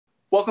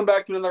Welcome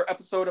back to another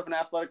episode of an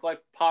Athletic Life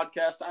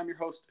podcast. I'm your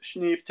host,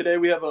 Shneef. Today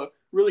we have a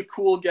really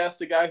cool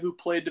guest, a guy who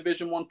played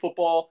Division I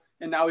football,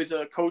 and now he's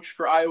a coach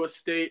for Iowa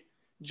State,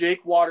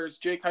 Jake Waters.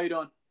 Jake, how you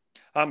doing?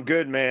 I'm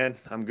good, man.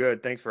 I'm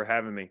good. Thanks for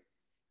having me.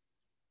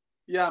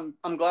 Yeah,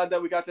 I'm glad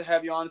that we got to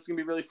have you on. It's going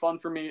to be really fun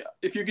for me.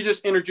 If you could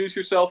just introduce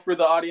yourself for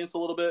the audience a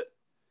little bit.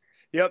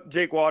 Yep,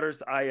 Jake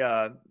Waters.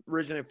 I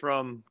originally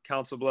from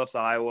Council Bluffs,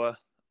 Iowa.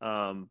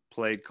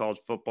 Played college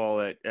football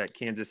at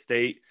Kansas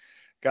State.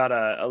 Got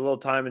a little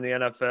time in the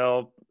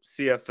NFL,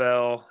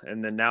 CFL,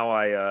 and then now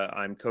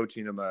I'm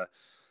coaching. I'm a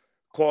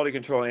quality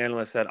control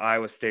analyst at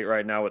Iowa State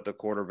right now with the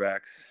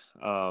quarterbacks.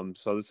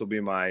 So this will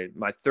be my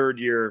third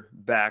year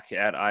back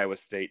at Iowa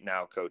State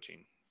now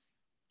coaching.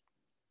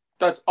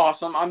 That's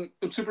awesome. I'm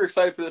super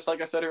excited for this. Like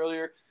I said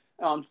earlier,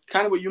 kind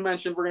of what you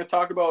mentioned. We're going to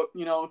talk about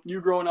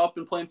you growing up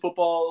and playing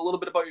football, a little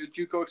bit about your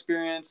JUCO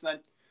experience, and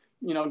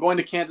then going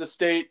to Kansas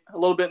State, a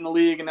little bit in the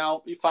league, and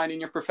now finding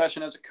your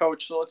profession as a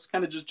coach. So let's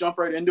kind of just jump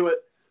right into it.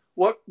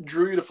 What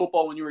drew you to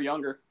football when you were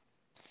younger?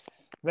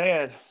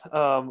 Man,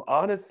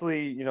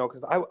 honestly,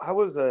 because I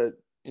was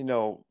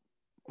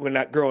when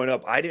not growing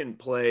up, I didn't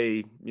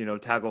play,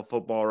 tackle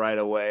football right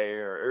away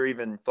or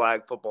even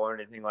flag football or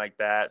anything like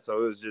that.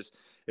 So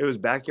it was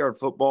backyard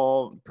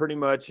football pretty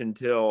much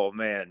until,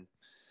 man,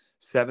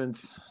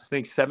 seventh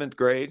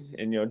grade.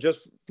 And,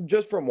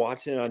 just from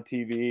watching it on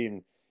TV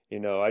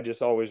and, I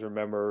just always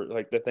remember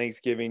like the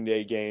Thanksgiving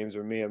Day games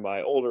where me and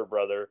my older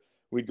brother,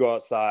 we'd go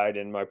outside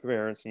and my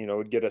parents,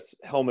 would get us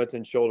helmets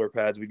and shoulder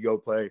pads. We'd go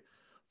play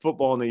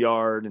football in the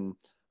yard. And,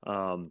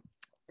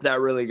 that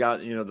really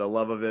got the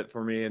love of it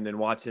for me, and then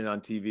watching it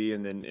on TV,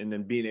 and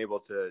then being able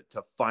to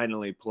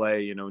finally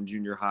play in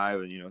junior high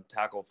and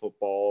tackle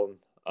football.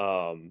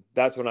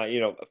 That's when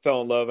I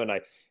fell in love, and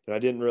I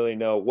didn't really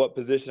know what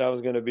position I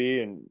was going to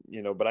be, and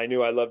but I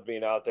knew I loved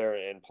being out there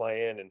and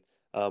playing. And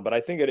but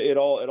I think it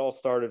all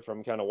started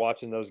from kind of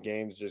watching those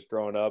games just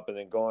growing up, and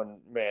then going,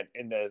 man,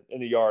 in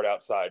the yard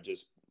outside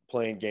just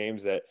playing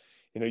games that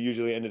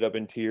usually ended up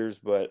in tears,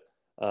 but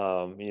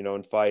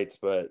in fights.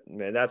 But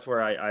man, that's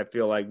where I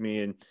feel like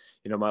me and,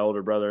 my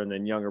older brother and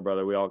then younger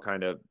brother, we all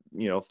kind of,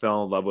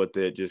 fell in love with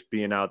it, just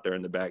being out there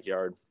in the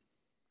backyard.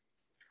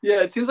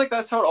 Yeah, it seems like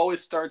that's how it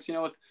always starts,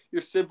 with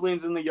your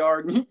siblings in the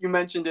yard. You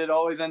mentioned it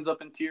always ends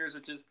up in tears,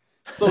 which is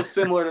so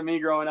similar to me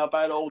growing up.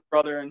 I had an older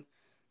brother, and,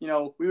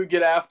 we would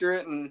get after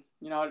it, and,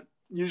 I'd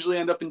usually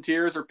end up in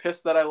tears or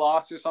pissed that I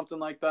lost or something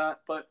like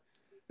that. But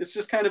it's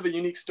just kind of a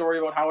unique story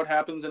about how it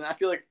happens. And I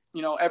feel like,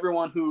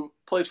 everyone who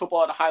plays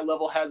football at a high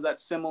level has that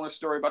similar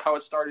story about how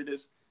it started,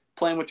 is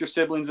playing with your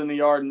siblings in the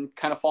yard and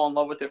kind of fall in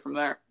love with it from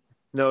there.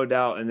 No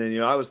doubt. And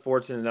then, I was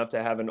fortunate enough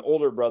to have an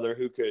older brother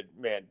who could,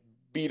 man,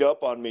 beat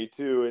up on me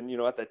too. And,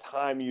 at the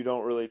time you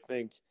don't really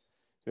think,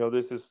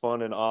 this is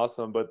fun and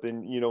awesome. But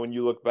then, when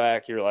you look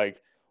back, you're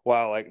like,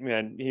 wow, like,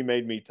 man, he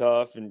made me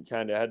tough and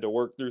kind of had to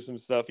work through some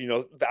stuff,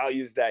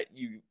 values that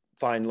you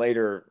find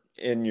later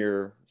in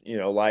your,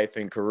 life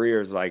and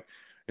careers, like,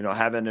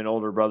 having an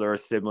older brother or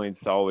siblings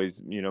to always,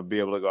 be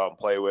able to go out and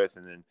play with.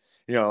 And then,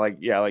 like,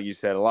 yeah, like you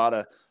said, a lot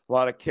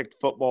of kicked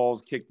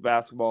footballs, kicked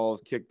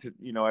basketballs, kicked,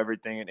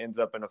 everything. It ends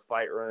up in a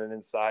fight running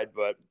inside.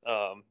 But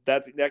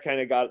that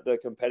kind of got the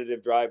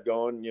competitive drive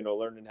going,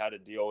 learning how to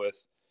deal with,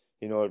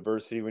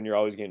 adversity when you're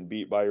always getting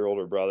beat by your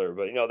older brother.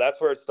 But, that's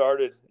where it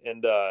started.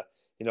 And,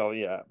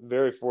 yeah,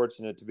 very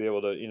fortunate to be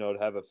able to, to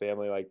have a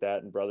family like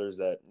that and brothers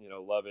that,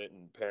 love it,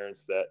 and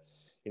parents that,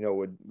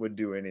 would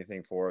do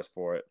anything for us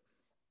for it.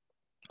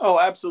 Oh,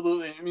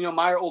 absolutely.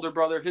 My older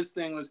brother, his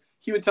thing was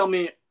he would tell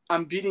me,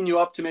 I'm beating you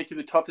up to make you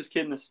the toughest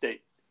kid in the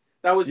state.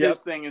 That was his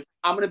Yep. thing, is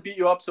I'm going to beat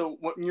you up. So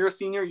when you're a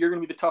senior, you're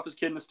going to be the toughest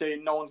kid in the state,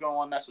 and no one's going to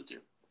want to mess with you.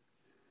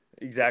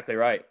 Exactly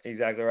right.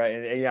 Exactly right.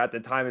 And yeah, at the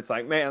time it's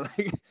like, man,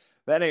 like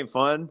that ain't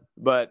fun.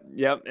 But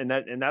yep, and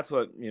that's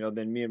what,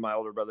 then me and my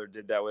older brother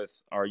did that with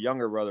our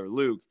younger brother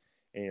Luke.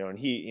 And, and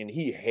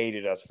he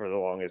hated us for the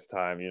longest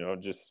time,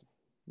 just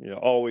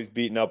always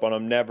beating up on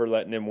him, never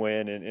letting him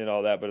win, and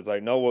all that. But it's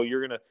like, no, well,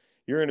 you're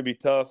gonna be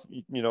tough,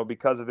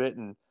 because of it.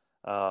 And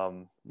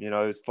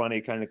it's funny,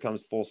 it kind of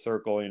comes full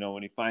circle,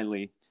 when he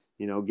finally,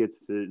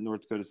 gets to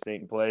North Dakota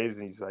State and plays,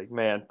 and he's like,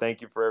 man,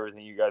 thank you for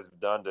everything you guys have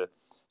done to,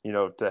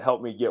 to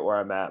help me get where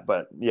I'm at.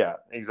 But yeah,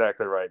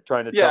 exactly right.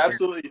 Trying to Yeah,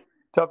 absolutely.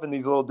 toughen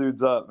these little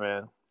dudes up,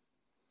 man.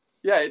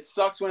 Yeah, it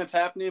sucks when it's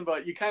happening,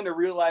 but you kind of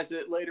realize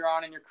it later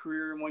on in your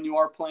career, and when you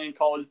are playing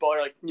college ball,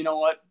 you're like, you know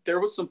what? There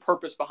was some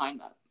purpose behind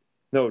that.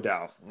 No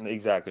doubt.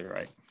 Exactly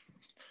right.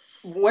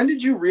 When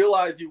did you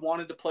realize you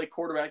wanted to play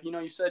quarterback?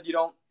 You said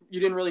you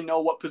didn't really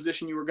know what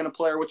position you were going to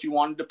play or what you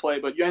wanted to play,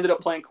 but you ended up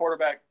playing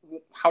quarterback.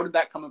 How did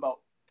that come about?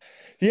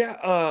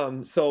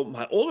 Yeah. So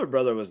my older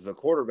brother was the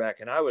quarterback,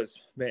 and I was,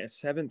 man,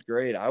 seventh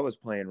grade. I was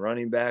playing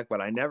running back, but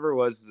I never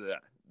was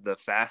the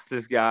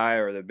fastest guy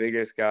or the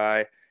biggest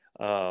guy.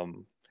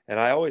 And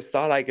I always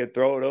thought I could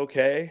throw it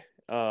okay.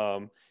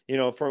 From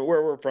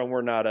where we're from,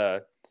 we're not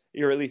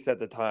or at least at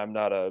the time,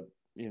 not a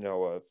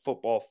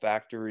football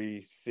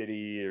factory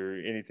city or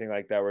anything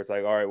like that, where it's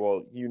like, all right,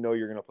 well, you're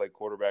going to play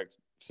quarterback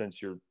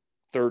since you're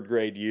third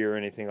grade year or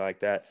anything like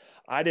that.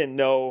 I didn't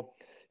know,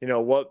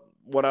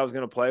 what I was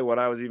going to play, what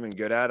I was even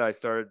good at. I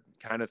started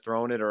kind of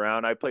throwing it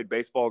around. I played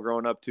baseball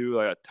growing up too,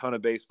 like a ton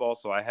of baseball.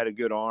 So I had a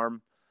good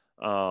arm.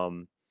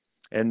 And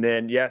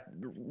then,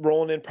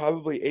 rolling in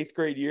probably eighth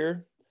grade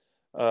year,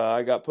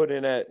 I got put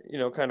in at,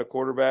 kind of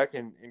quarterback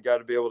and got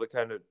to be able to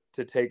kind of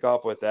to take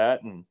off with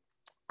that. And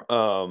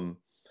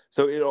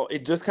so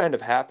it just kind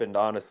of happened,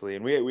 honestly.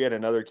 And we had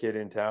another kid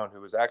in town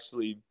who was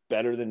actually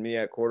better than me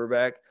at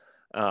quarterback,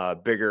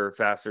 bigger,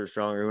 faster,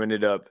 stronger, who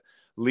ended up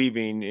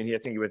leaving. And I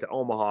think he went to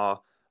Omaha,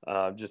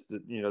 just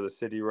the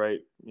city right,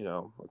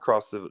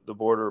 across the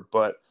border.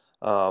 But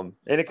and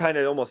it kind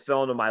of almost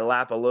fell into my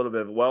lap a little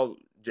bit. Well,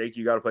 Jake,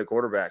 you got to play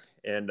quarterback,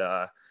 and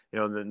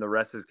then the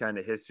rest is kind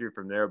of history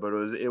from there. But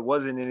it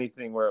wasn't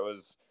anything where it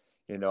was,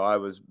 I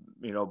was,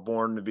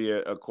 born to be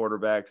a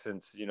quarterback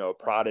since,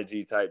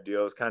 prodigy type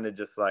deal. It's kind of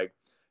just like,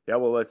 yeah,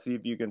 well, let's see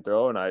if you can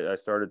throw. And I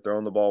started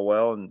throwing the ball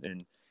well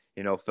and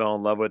fell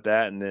in love with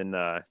that. And then,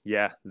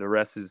 the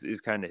rest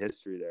is kind of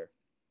history there.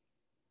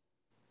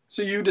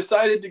 So you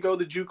decided to go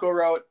the JUCO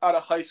route out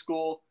of high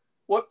school.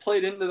 What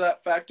played into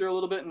that factor a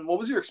little bit, and what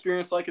was your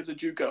experience like as a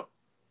JUCO?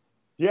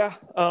 Yeah,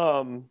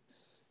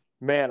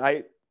 man,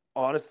 I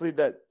honestly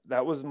that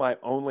was my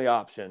only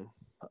option.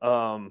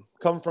 Come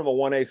from a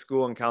 1A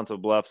school in Council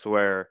Bluffs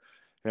where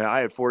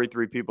I had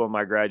 43 people in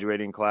my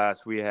graduating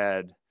class. We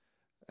had,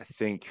 I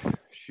think,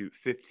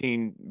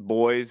 15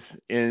 boys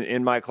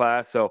in my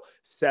class. So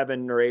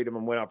 7 or 8 of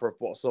them went out for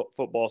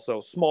football.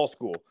 So small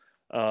school,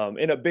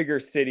 in a bigger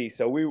city.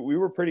 So we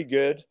were pretty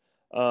good.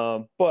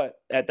 But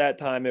at that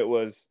time it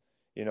was,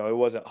 it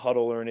wasn't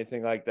huddle or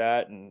anything like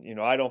that. And,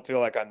 I don't feel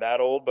like I'm that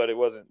old, but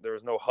there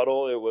was no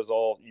huddle. It was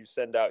all, you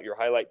send out your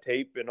highlight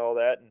tape and all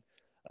that.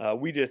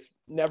 And we just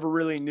never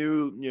really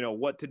knew,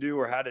 what to do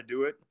or how to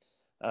do it,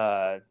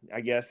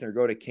 I guess, or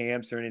go to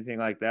camps or anything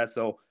like that.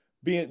 So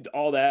being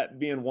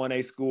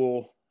 1A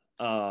school,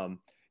 the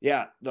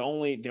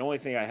only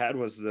thing I had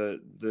was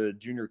the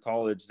junior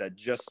college that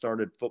just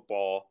started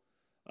football.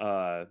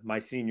 My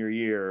senior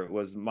year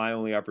was my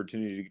only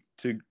opportunity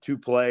to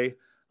play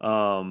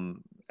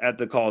at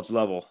the college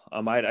level.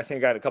 I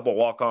think I had a couple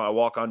walk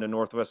on to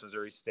Northwest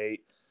Missouri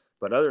State,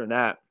 but other than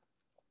that,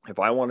 if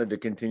I wanted to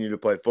continue to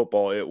play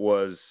football,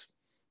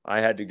 I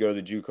had to go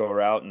the JUCO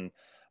route.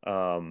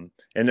 And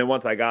then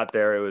once I got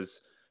there, it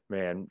was,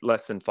 man,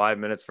 less than 5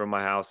 minutes from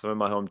my house. I'm in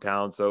my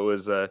hometown. So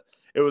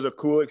it was a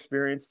cool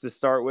experience to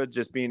start with,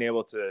 just being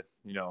able to,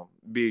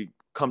 be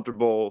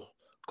comfortable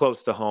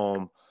close to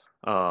home.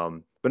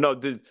 But no,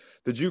 the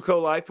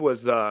JUCO life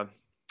was,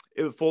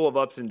 it was full of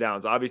ups and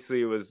downs.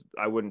 Obviously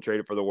I wouldn't trade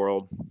it for the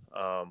world.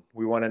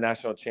 We won a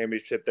national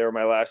championship there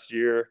my last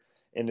year,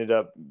 ended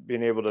up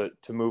being able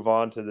to move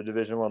on to the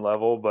Division I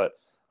level. But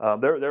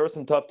there were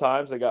some tough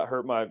times. I got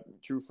hurt my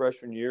true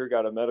freshman year,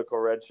 got a medical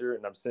redshirt,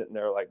 and I'm sitting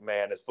there like,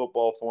 man, is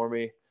football for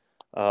me?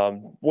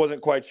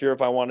 Wasn't quite sure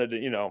if I wanted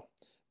to,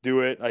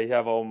 do it. I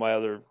have all my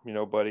other,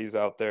 buddies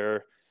out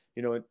there,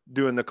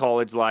 doing the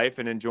college life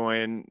and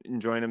enjoying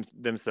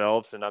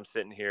themselves. And I'm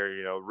sitting here,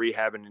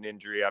 rehabbing an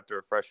injury after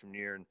a freshman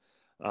year.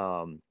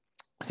 And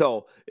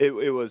so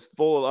it was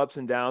full of ups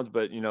and downs,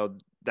 but,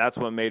 that's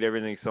what made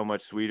everything so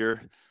much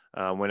sweeter.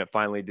 When it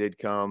finally did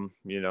come,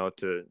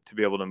 to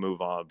be able to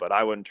move on. But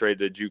I wouldn't trade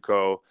the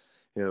JUCO,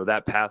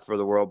 that path for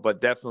the world.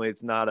 But definitely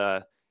it's not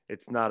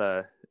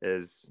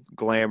as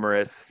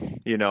glamorous,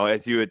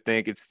 as you would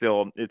think. It's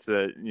a,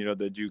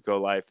 the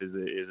JUCO life is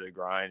a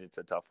grind. It's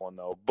a tough one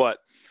though. But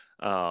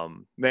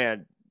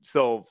man,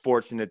 so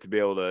fortunate to be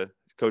able to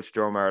coach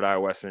Strohmeyer at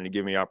Iowa Western to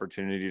give me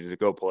opportunity to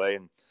go play.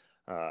 And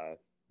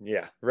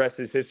rest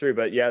is history.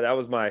 But yeah, that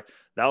was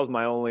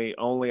my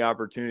only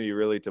opportunity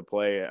really to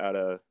play out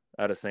of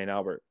St.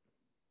 Albert.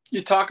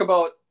 You talk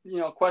about,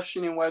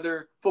 questioning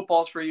whether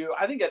football's for you.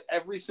 I think at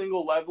every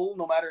single level,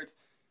 no matter it's,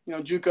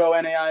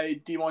 JUCO,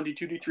 NAI, D1,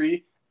 D2,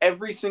 D3,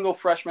 every single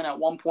freshman at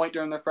one point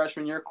during their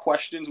freshman year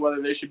questions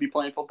whether they should be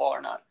playing football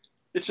or not.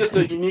 It's just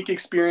a unique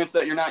experience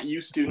that you're not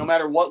used to. No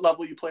matter what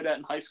level you played at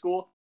in high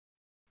school,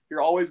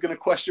 you're always going to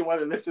question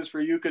whether this is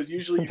for you, because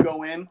usually you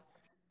go in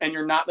and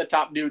you're not the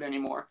top dude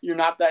anymore. You're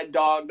not that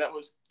dog that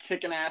was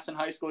kicking ass in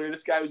high school.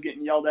 This guy was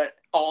getting yelled at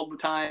all the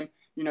time.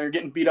 You're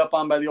getting beat up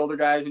on by the older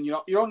guys, and you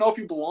don't know if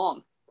you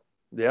belong.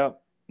 Yeah,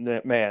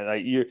 man,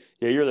 like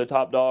you're the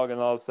top dog, and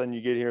all of a sudden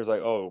you get here, it's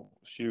like, oh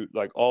shoot,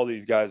 like all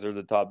these guys are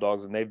the top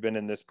dogs, and they've been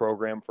in this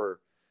program for,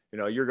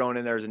 you're going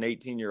in there as an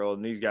 18-year-old,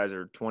 and these guys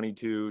are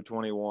 22,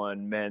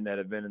 21 men that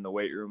have been in the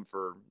weight room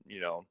for,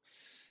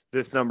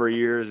 this number of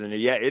years. And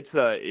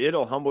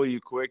it'll humble you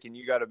quick, and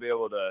you got to be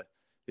able to,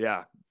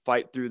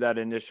 fight through that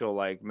initial,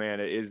 like, man,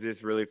 is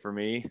this really for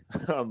me?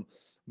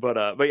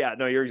 But yeah,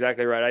 no, you're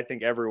exactly right. I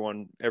think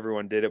everyone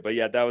did it. But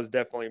yeah, that was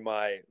definitely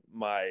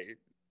my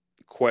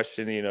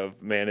questioning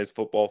of, man, is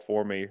football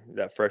for me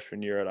that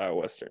freshman year at Iowa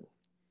Western.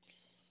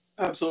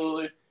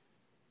 Absolutely.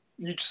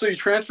 So you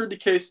transferred to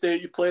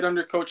K-State. You played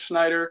under Coach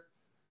Snyder.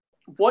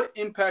 What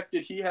impact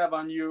did he have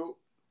on you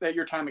at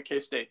your time at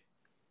K-State?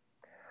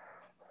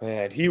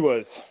 Man, he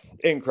was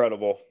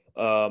incredible.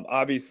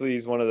 Obviously,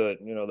 he's one of the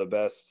the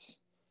best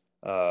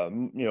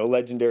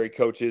legendary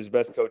coaches,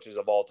 best coaches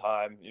of all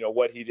time.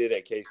 What he did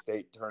at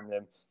K-State turned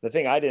them. The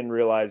thing I didn't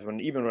realize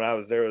even when I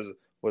was there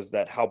was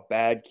that how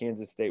bad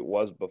Kansas State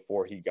was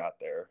before he got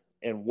there,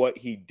 and what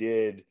he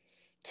did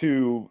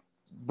to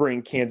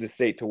bring Kansas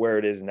State to where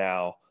it is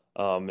now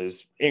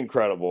is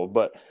incredible.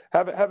 But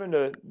having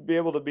to be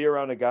able to be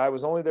around a guy, I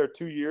was only there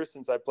 2 years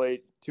since I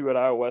played 2 at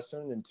Iowa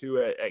Western and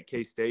 2 at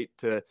K-State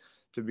to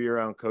be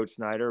around Coach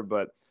Snyder.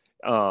 But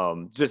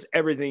just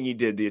everything he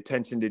did, the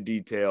attention to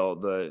detail,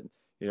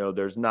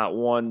 there's not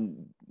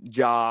one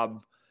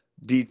job,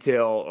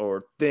 detail,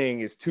 or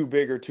thing is too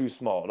big or too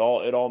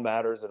small. It all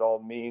matters. It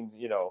all means,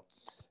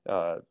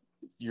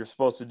 you're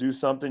supposed to do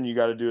something, you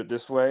got to do it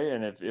this way.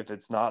 And if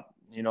it's not,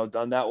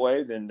 done that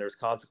way, then there's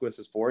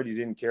consequences for it. He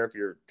didn't care if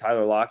you're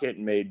Tyler Lockett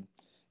and made,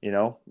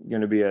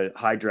 going to be a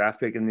high draft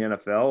pick in the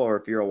NFL, or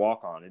if you're a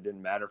walk-on. It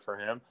didn't matter for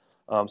him.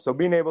 So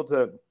being able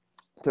to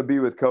be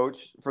with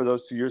Coach for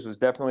those 2 years was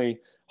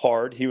definitely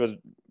hard. He was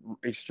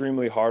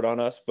extremely hard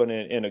on us, but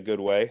in a good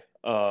way.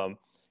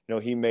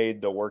 He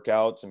made the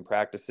workouts and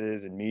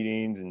practices and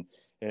meetings and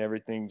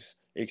everything's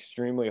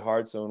extremely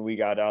hard. So when we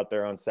got out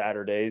there on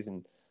Saturdays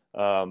and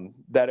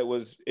that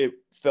it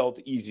felt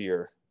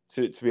easier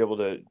to be able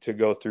to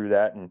go through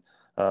that, and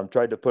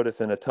tried to put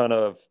us in a ton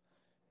of,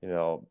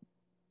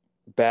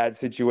 bad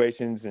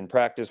situations and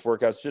practice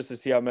workouts just to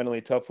see how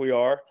mentally tough we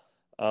are.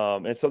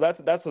 And so that's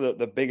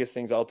the biggest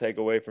things I'll take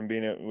away from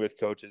being with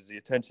Coach is the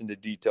attention to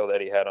detail that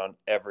he had on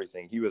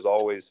everything. He was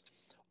always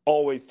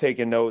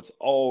taking notes,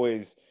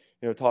 always,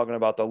 talking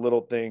about the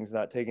little things,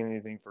 not taking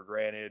anything for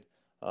granted.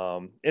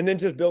 And then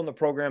just building the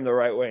program the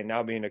right way.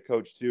 Now being a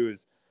coach too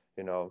is,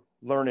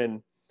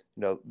 learning,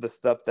 the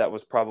stuff that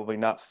was probably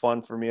not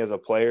fun for me as a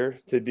player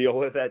to deal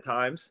with at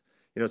times,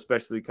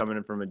 especially coming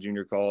in from a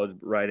junior college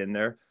right in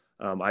there.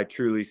 I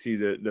truly see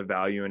the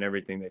value in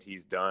everything that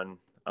he's done.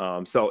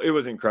 So it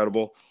was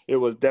incredible. It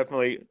was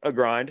definitely a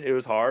grind. It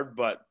was hard,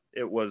 but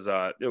it was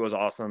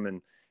awesome.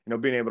 And,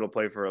 being able to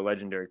play for a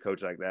legendary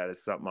coach like that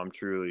is something I'm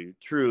truly,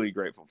 truly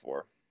grateful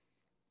for.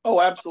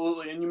 Oh,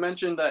 absolutely. And you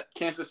mentioned that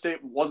Kansas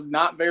State was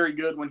not very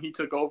good when he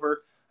took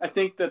over. I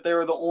think that they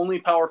were the only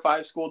Power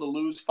 5 school to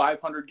lose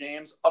 500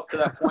 games up to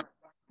that point.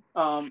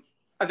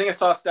 I think I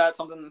saw a stat,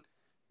 something,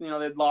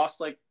 they'd lost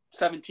like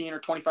 17 or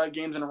 25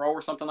 games in a row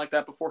or something like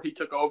that before he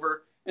took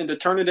over. And to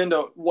turn it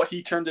into what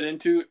he turned it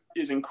into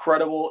is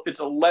incredible. It's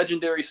a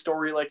legendary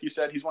story. Like you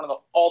said, he's one of the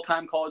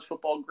all-time college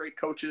football great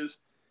coaches,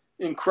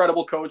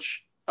 incredible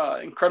coach,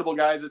 incredible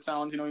guys. It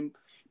sounds, he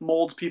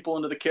molds people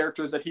into the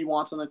characters that he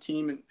wants on the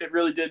team. And it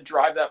really did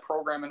drive that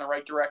program in the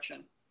right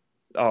direction.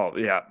 Oh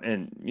yeah.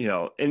 And,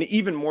 and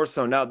even more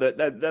so now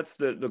that's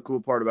the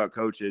cool part about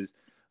coaches.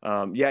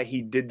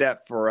 He did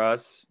that for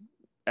us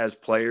as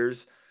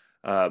players.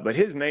 But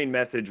his main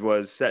message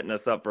was setting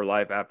us up for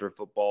life after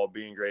football,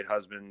 being great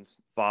husbands,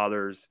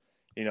 fathers,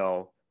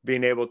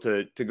 being able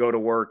to go to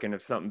work. And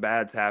if something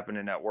bad's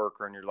happening at work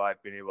or in your life,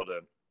 being able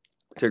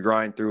to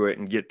grind through it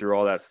and get through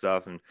all that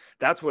stuff. And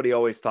that's what he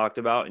always talked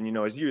about. And,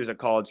 as you as a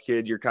college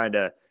kid, you're kind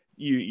of,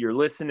 you're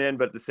listening,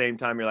 but at the same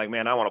time, you're like,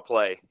 man, I want to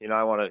play,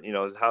 I want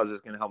to, how's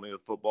this going to help me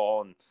with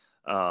football?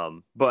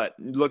 And, but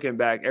looking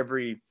back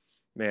every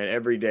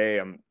day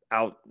I'm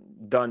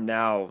done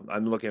now,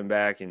 I'm looking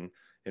back and,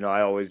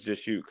 I always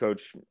just shoot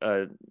Coach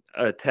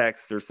a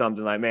text or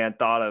something like, man,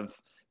 thought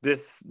of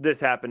this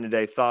happened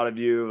today, thought of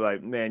you,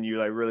 like, man, you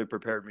like really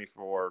prepared me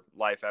for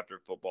life after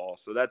football.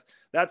 So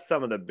that's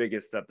some of the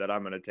biggest stuff that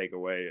I'm going to take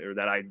away, or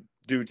that I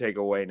do take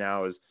away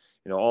now, is,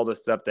 all the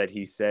stuff that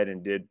he said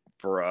and did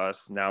for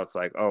us. Now it's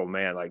like, oh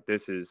man, like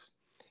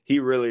he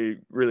really,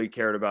 really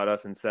cared about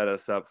us and set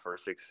us up for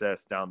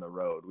success down the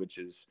road, which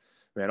is,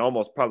 man,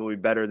 almost probably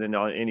better than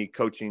any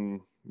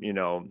coaching,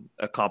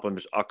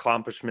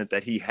 accomplishment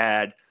that he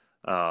had.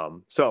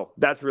 So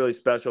that's really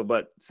special,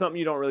 but something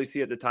you don't really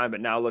see at the time.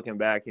 But now looking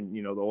back and,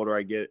 the older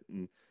I get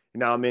and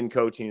now I'm in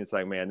coaching, it's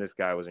like, man, this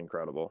guy was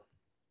incredible.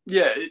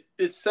 Yeah,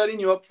 it's setting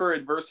you up for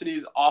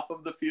adversities off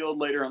of the field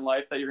later in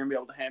life that you're going to be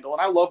able to handle.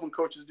 And I love when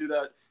coaches do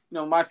that.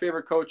 My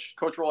favorite coach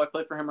Roll, I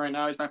play for him right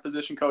now. He's my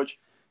position coach.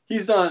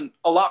 He's done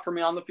a lot for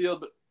me on the field,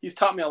 but he's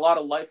taught me a lot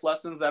of life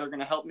lessons that are going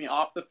to help me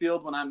off the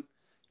field when I'm,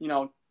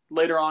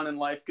 later on in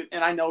life.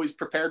 And I know he's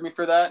prepared me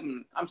for that.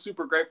 And I'm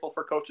super grateful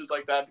for coaches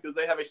like that, because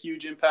they have a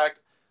huge impact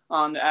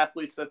on the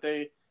athletes that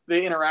they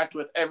interact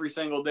with every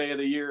single day of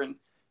the year. And,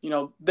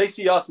 they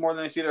see us more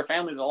than they see their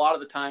families a lot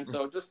of the time.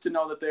 So just to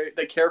know that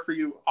they care for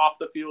you off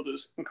the field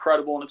is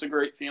incredible. And it's a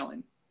great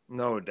feeling.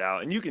 No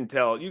doubt. And you can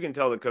tell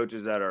the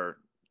coaches that are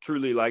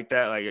truly like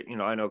that. Like,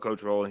 I know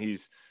Coach Roll, and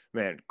he's,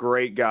 man,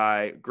 great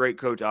guy, great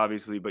coach,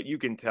 obviously, but you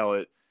can tell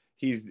it.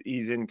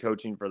 He's in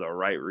coaching for the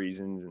right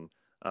reasons. And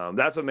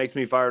that's what makes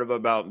me fired up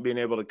about being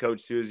able to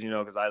coach too, is,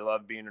 because I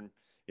love being,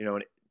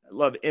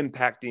 love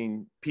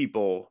impacting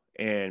people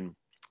and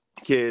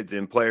kids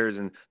and players,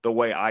 and the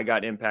way I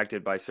got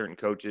impacted by certain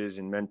coaches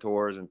and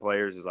mentors and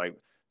players is like,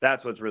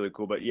 that's what's really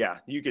cool. But yeah,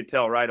 you could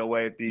tell right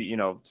away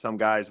the, some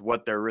guys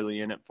what they're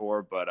really in it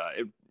for, but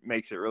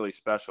makes it really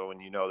special when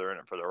you know they're in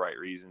it for the right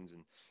reasons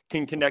and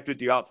can connect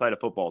with you outside of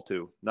football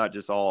too, not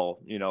just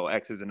all,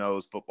 X's and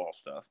O's football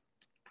stuff.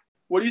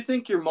 What do you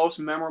think your most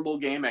memorable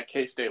game at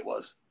K-State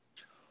was?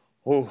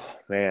 Oh,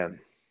 man.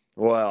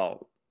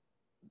 Well,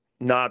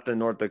 not the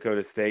North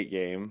Dakota State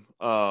game.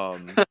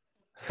 Of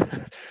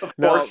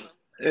No, course.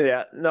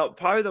 yeah, no,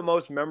 probably the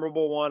most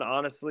memorable one,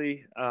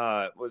 honestly,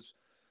 was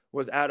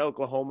at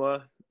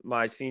Oklahoma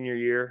my senior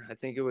year. I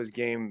think it was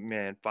game,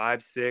 man,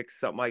 5-6,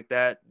 something like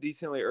that,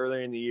 decently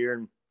early in the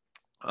year.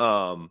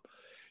 And,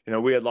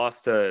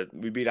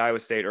 we beat Iowa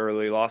State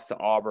early, lost to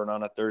Auburn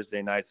on a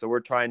Thursday night. So we're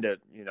trying to,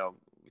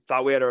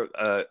 thought we had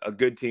a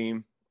good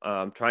team,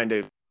 trying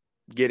to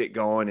get it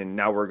going. And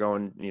now we're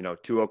going,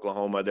 to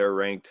Oklahoma. They're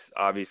ranked,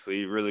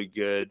 obviously, really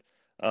good.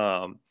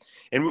 And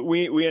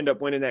we end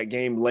up winning that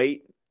game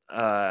late.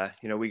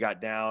 We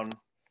got down,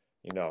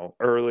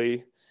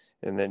 early,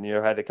 and then,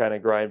 had to kind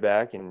of grind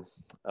back. And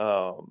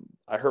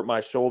I hurt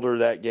my shoulder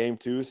that game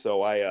too. So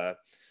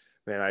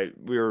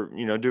we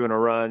were, doing a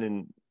run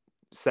in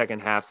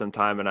second half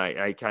sometime, and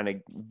I kind of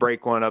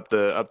break one up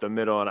the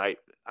middle, and I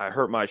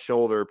hurt my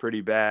shoulder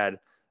pretty bad.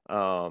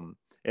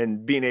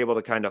 And being able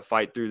to kind of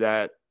fight through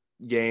that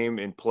game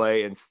and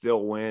play and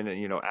still win,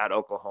 and, at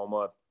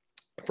Oklahoma,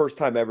 first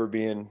time ever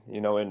being,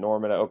 in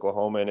Norman at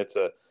Oklahoma. And it's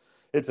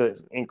an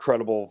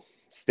incredible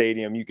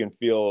stadium. You can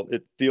feel,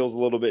 it feels a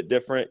little bit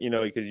different,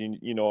 because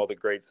you know all the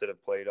greats that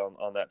have played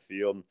on that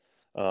field.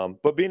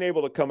 But being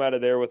able to come out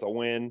of there with a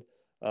win,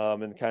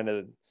 and kind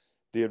of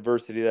the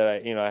adversity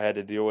that I had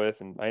to deal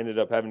with, and I ended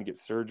up having to get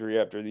surgery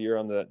after the year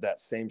on that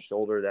same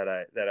shoulder that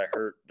I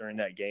hurt during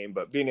that game.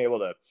 But being able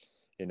to,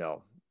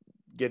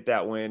 get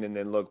that win and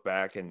then look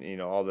back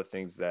and, all the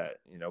things that,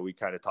 we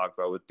kind of talked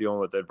about with dealing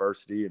with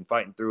adversity and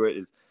fighting through it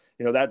is,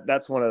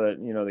 that's one of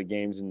the, the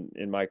games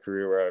in my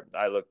career where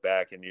I look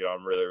back and,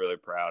 I'm really, really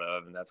proud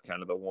of. And that's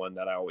kind of the one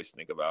that I always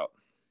think about.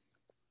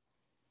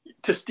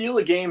 To steal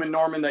a game in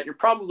Norman that you're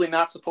probably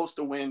not supposed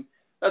to win,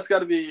 that's got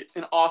to be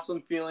an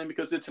awesome feeling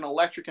because it's an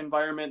electric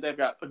environment. They've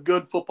got a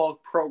good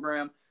football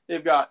program.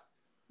 They've got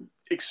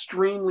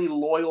extremely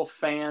loyal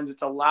fans.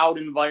 It's a loud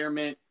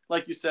environment.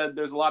 Like you said,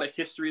 there's a lot of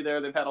history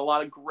there. They've had a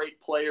lot of great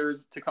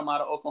players to come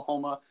out of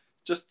Oklahoma.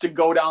 Just to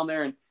go down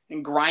there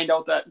and grind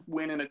out that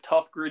win in a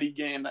tough, gritty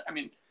game. I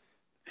mean,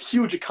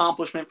 huge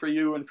accomplishment for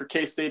you and for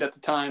K-State at the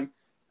time.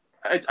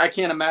 I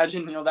can't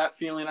imagine, that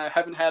feeling. I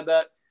haven't had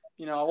that.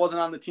 I wasn't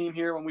on the team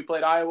here when we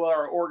played Iowa.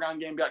 Our Oregon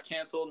game got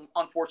canceled.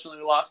 Unfortunately,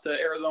 we lost to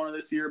Arizona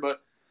this year.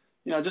 But,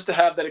 just to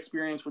have that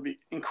experience would be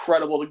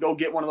incredible to go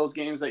get one of those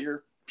games that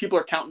people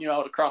are counting you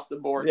out across the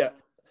board. Yeah,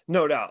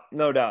 no doubt.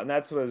 And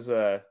that was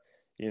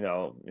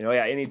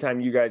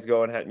anytime you guys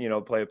go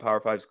and play a Power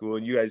 5 school,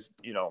 and you guys,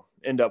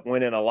 end up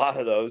winning a lot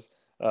of those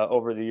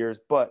over the years.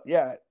 But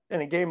yeah,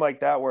 in a game like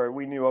that where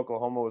we knew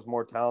Oklahoma was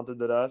more talented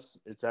than us,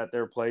 it's at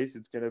their place.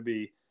 It's going to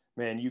be,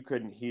 man, you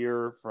couldn't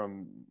hear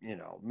from,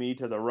 me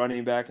to the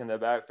running back in the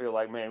backfield.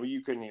 Like, man,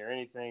 you couldn't hear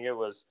anything. It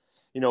was,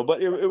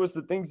 but it was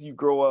the things you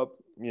grow up,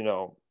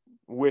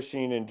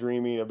 wishing and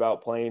dreaming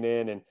about playing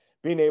in, and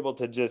being able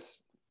to just,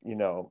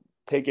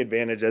 take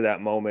advantage of that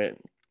moment,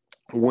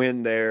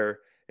 win there.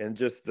 And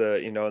just the,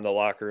 in the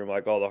locker room,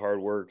 like all the hard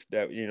work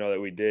that,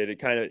 that we did, it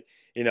kind of,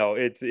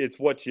 it's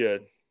what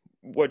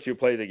you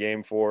play the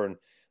game for.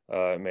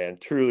 And man,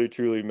 truly,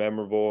 truly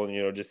memorable.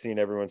 And, just seeing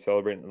everyone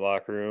celebrating in the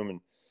locker room. And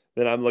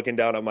then I'm looking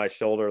down at my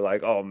shoulder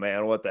like, oh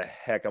man, what the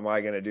heck am I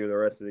going to do the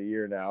rest of the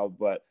year now?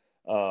 But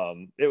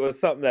it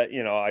was something that,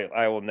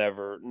 I will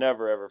never,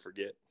 ever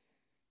forget.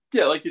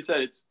 Yeah, like you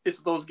said,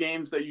 it's those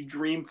games that you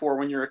dream for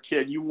when you're a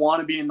kid. You want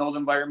to be in those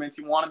environments.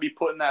 You want to be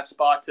put in that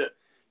spot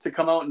to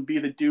come out and be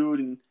the dude.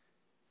 And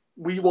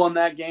we won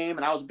that game,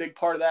 and I was a big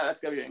part of that. That's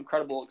got to be an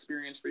incredible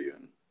experience for you.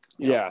 And,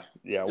 yeah.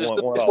 Just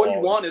it's what you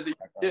want as a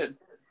kid.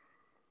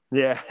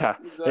 Yeah.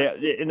 Yeah.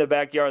 In the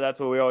backyard, that's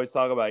what we always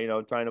talk about,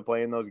 trying to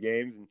play in those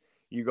games. And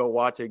you go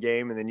watch a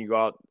game, and then you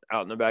go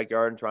out in the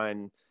backyard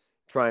and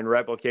try and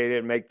replicate it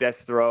and make this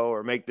throw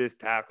or make this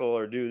tackle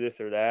or do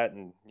this or that.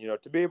 And,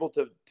 to be able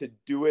to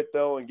do it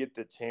though, and get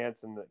the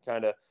chance and the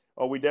kind of,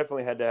 we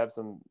definitely had to have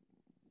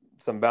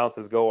some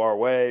bounces go our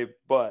way,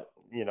 but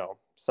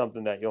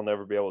something that you'll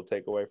never be able to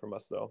take away from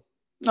us though.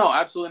 No,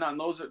 absolutely not.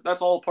 And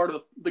that's all part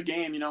of the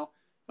game,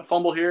 a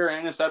fumble here, an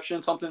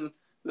interception, something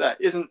that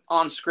isn't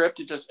on script.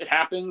 It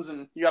happens,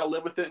 and you got to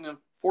live with it. And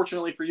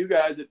fortunately for you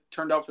guys, it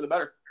turned out for the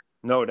better.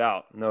 No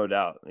doubt.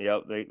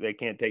 Yep. They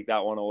can't take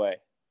that one away.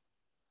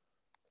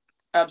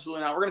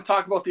 Absolutely not. We're going to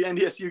talk about the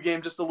NDSU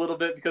game just a little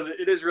bit because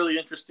it is really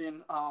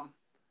interesting.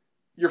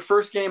 Your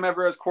first game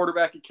ever as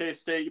quarterback at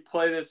K-State, you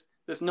play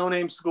this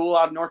no-name school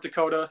out of North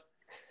Dakota.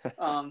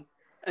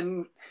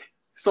 And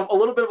so a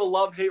little bit of a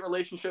love-hate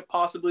relationship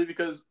possibly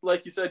because,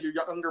 like you said, your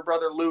younger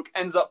brother Luke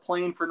ends up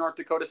playing for North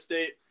Dakota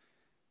State.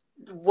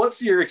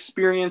 What's your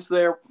experience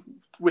there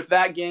with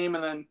that game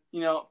and then,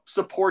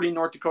 supporting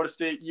North Dakota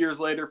State years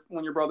later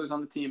when your brother's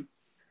on the team?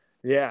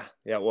 Yeah.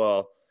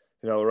 Well,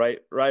 right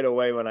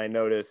away when I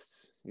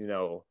noticed,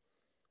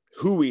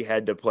 who we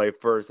had to play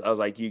first, I was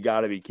like, you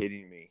got to be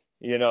kidding me.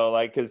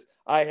 like, because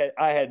I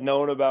had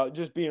known about,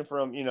 just being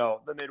from,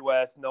 the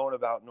Midwest, known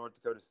about North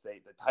Dakota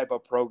State, the type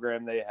of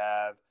program they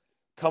have,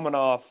 coming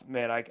off,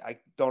 man, I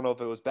don't know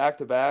if it was back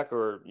to back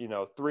or,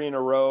 3 in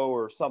a row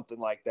or something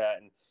like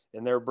that.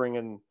 And they're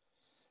bringing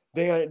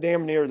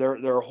damn near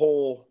their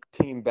whole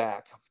team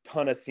back, a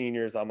ton of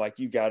seniors. I'm like,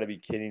 you got to be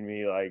kidding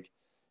me. Like,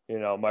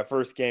 my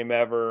first game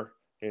ever,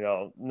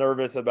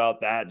 nervous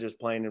about that, just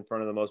playing in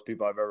front of the most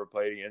people I've ever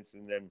played against.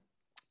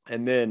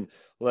 And then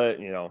let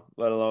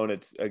alone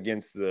it's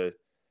against a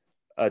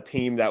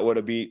team that would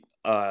have beat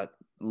a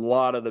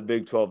lot of the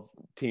Big 12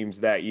 teams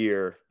that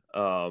year.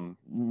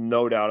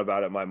 No doubt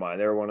about it in my mind.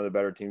 They were one of the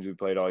better teams we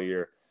played all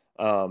year.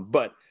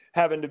 But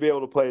having to be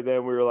able to play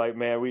them, we were like,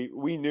 man,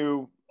 we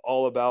knew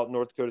all about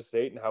North Dakota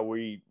State and how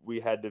we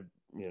had to,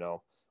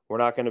 we're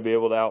not going to be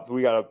able to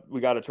we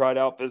got to try to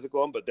out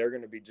physical them, but they're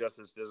going to be just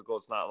as physical.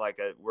 It's not like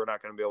we're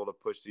not going to be able to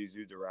push these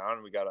dudes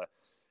around.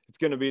 It's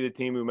going to be the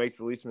team who makes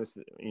the least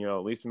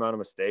amount of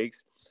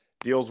mistakes,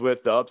 deals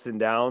with the ups and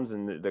downs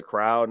and the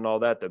crowd and all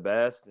that the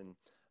best. And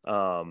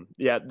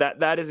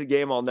that is a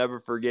game I'll never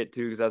forget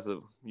too, because that's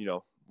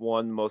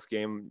one most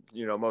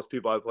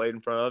people I played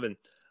in front of.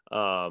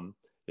 And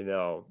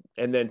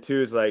and then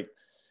two is like,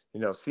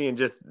 seeing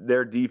just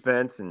their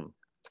defense and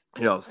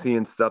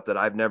seeing stuff that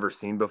I've never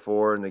seen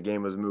before, and the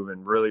game was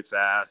moving really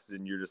fast,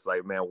 and you're just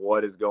like, man,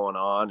 what is going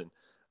on?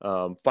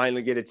 And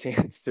finally get a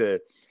chance to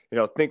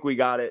think we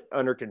got it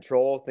under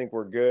control, think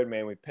we're good,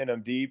 man. We pin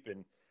them deep,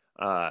 and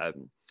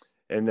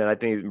then I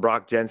think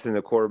Brock Jensen,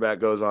 the quarterback,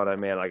 goes on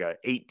like a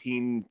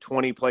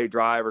 18-20 play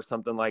drive or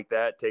something like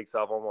that, takes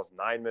off almost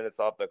 9 minutes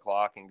off the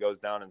clock and goes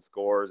down and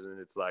scores. And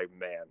it's like,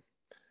 man,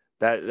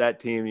 that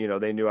team,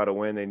 they knew how to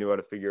win. They knew how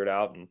to figure it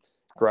out and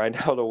grind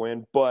out a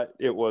win. But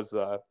it was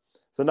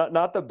so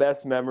not the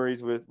best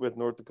memories with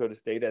North Dakota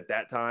State at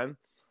that time.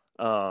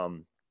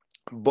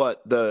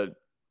 But the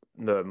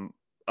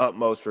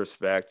utmost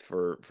respect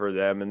for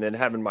them. And then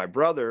having my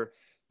brother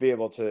be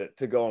able to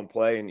go and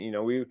play. And,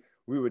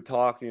 we would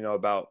talk,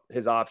 about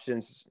his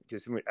options,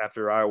 because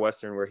after Iowa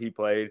Western, where he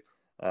played,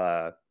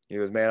 he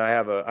goes, man, I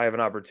have an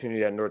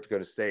opportunity at North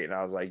Dakota State. And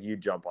I was like, you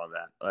jump on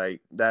that.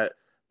 Like, that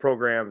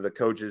program, the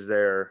coaches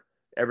there,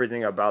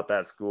 everything about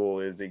that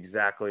school is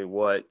exactly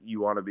what you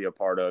want to be a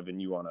part of,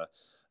 and you want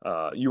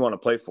to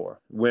play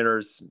for.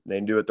 Winners, they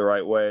do it the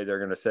right way. They're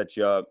going to set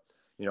you up,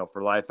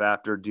 for life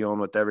after, dealing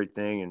with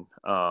everything.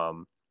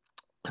 And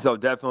so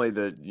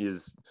definitely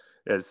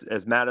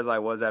as mad as I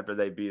was after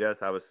they beat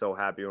us, I was so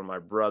happy when my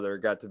brother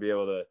got to be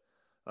able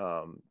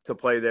to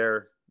play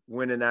there,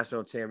 win a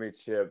national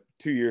championship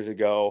 2 years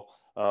ago,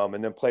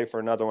 and then play for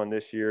another one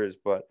this year.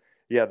 But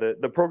yeah,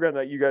 the program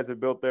that you guys have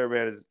built there,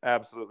 man, is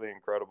absolutely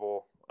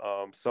incredible.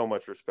 So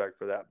much respect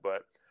for that.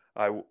 But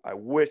I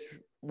wish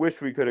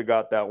we could have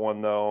got that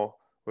one though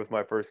with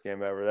my first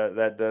game ever.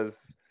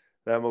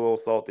 I'm a little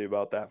salty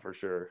about that for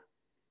sure.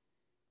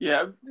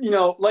 Yeah,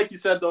 like you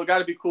said, though, got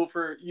to be cool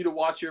for you to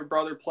watch your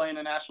brother play in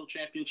a national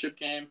championship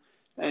game,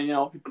 and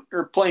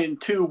or playing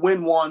 2,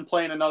 win 1,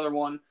 playing another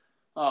one.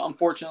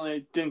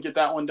 Unfortunately, didn't get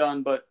that one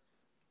done, but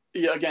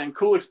yeah, again,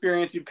 cool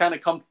experience. You've kind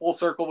of come full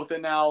circle with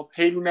it now,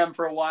 hating them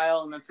for a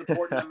while and then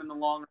supporting them in the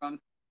long run.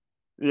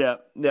 Yeah,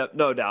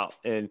 no doubt.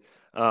 And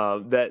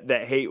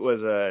that hate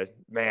was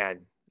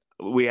man.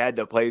 We had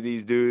to play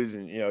these dudes,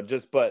 and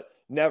but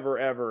never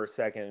ever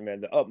second,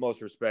 man. The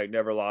utmost respect,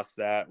 never lost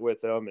that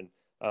with them. And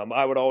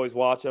I would always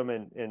watch them,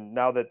 and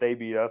now that they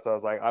beat us, I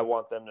was like, I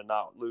want them to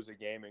not lose a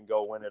game and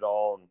go win it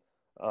all.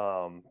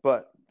 And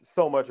but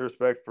so much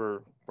respect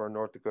for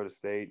North Dakota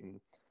State, and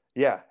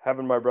yeah,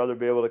 having my brother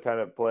be able to kind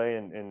of play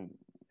and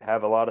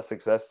have a lot of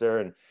success there,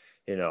 and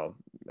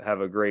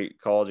have a great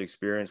college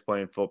experience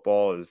playing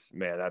football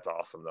man, that's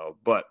awesome though.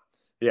 But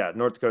yeah,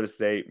 North Dakota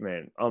State,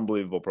 man,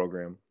 unbelievable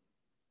program.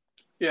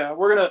 Yeah,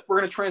 we're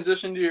gonna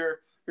transition to your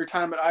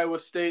time at Iowa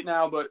State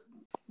now, but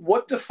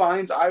what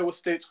defines Iowa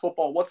State's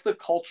football? What's the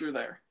culture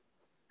there?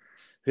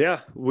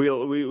 Yeah, we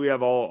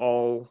have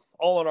all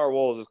on our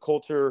walls is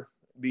culture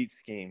beats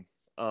scheme.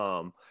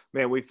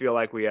 Man, we feel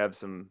like we have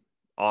some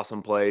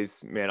awesome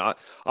plays. Man,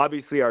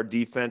 obviously our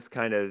defense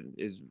kind of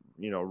is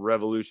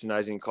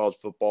revolutionizing college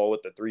football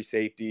with the 3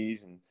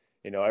 safeties, and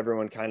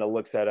everyone kind of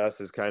looks at us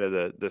as kind of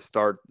the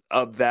start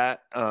of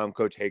that.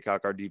 Coach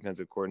Haycock, our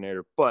defensive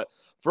coordinator, but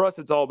for us,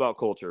 it's all about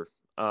culture.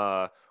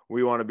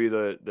 We want to be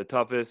the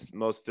toughest,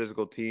 most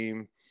physical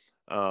team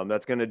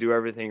that's going to do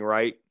everything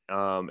right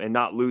and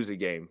not lose a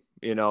game.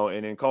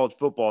 And in college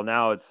football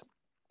now, it's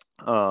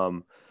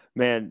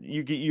man,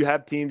 you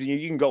have teams and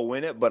you can go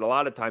win it, but a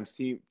lot of times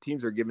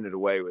teams are giving it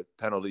away with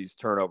penalties,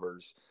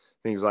 turnovers,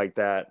 things like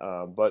that.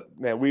 But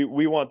man,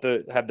 we want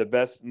to have the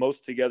best,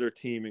 most together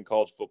team in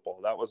college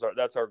football.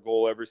 That's our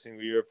goal every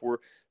single year. If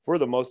we're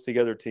the most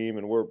together team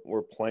and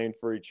we're playing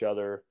for each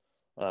other,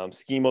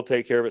 scheme will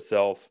take care of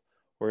itself.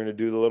 We're going to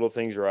do the little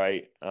things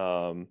right,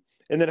 and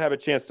then have a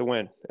chance to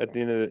win at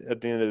the end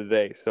of the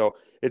day. So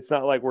it's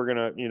not like we're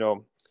gonna,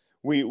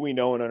 we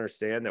know and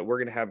understand that we're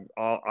going to have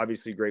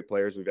obviously great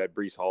players. We've had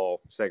Breece Hall,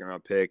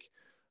 2nd-round pick,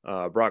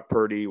 Brock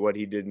Purdy, what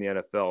he did in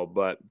the NFL.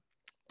 But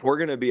we're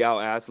going to be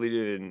out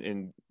athleted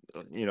and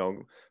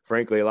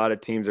frankly, a lot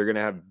of teams are going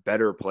to have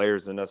better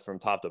players than us from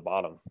top to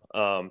bottom.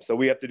 So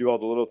we have to do all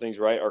the little things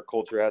right. Our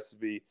culture has to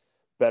be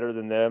better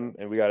than them,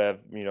 and we got to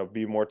have,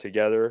 be more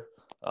together.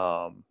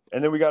 And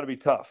then we got to be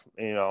tough,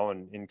 and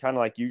kind of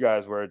like you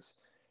guys, where it's,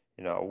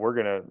 we're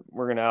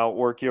gonna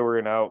outwork you,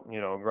 we're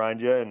gonna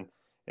grind you,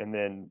 and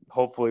then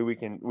hopefully we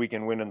can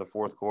win in the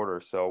fourth quarter.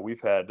 So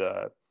we've had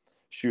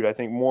I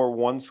think more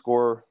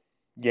one-score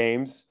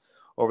games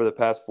over the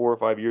past 4 or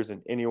 5 years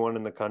than anyone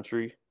in the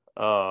country.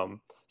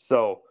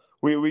 So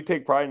we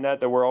take pride in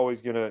that we're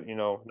always gonna,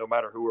 no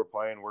matter who we're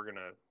playing, we're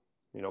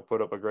gonna,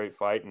 put up a great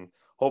fight and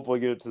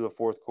hopefully get it to the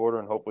fourth quarter,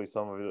 and hopefully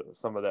some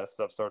of that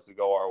stuff starts to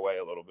go our way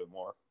a little bit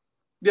more.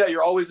 Yeah,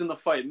 you're always in the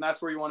fight, and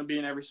that's where you want to be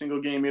in every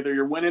single game. Either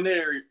you're winning it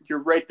or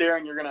you're right there,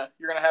 and you're gonna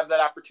have that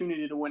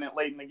opportunity to win it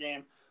late in the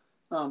game.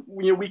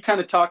 We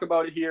kind of talk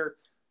about it here.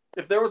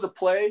 If there was a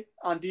play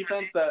on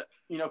defense that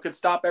could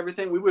stop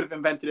everything, we would have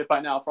invented it by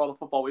now for all the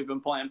football we've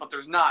been playing. But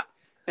there's not,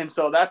 and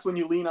so that's when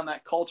you lean on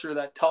that culture,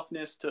 that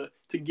toughness to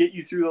get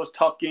you through those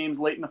tough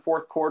games late in the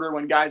fourth quarter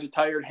when guys are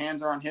tired,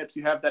 hands are on hips.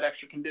 You have that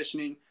extra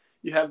conditioning.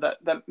 You have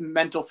that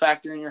mental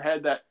factor in your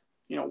head that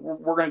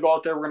we're going to go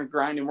out there, we're going to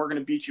grind, and we're going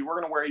to beat you. We're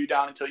going to wear you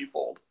down until you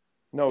fold.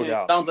 No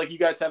doubt. It sounds like you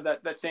guys have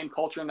that same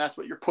culture, and that's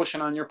what you're pushing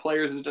on your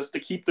players is just to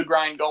keep the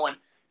grind going.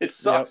 It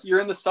sucks. Yep. You're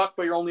in the suck,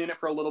 but you're only in it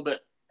for a little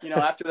bit.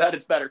 After that,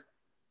 it's better.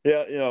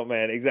 Yeah,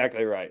 man,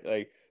 exactly right.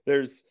 Like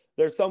there's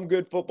some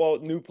good football,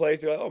 new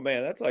plays. You're like, oh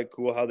man, that's like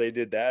cool how they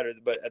did that.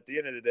 But at the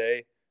end of the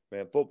day,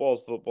 man,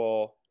 football's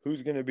football.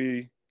 Who's going to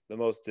be the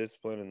most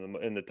disciplined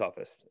and the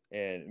toughest,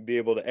 and be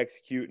able to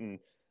execute and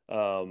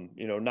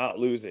not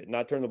lose it,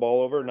 not turn the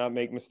ball over, not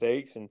make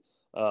mistakes, and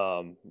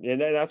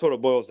that's what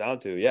it boils down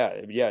to. Yeah,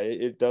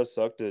 it does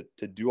suck to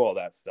do all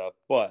that stuff,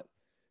 but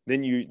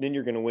then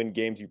you're going to win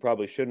games you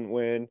probably shouldn't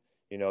win.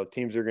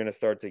 Teams are going to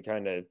start to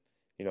kind of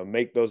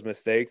make those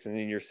mistakes, and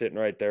then you're sitting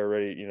right there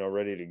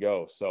ready to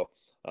go. So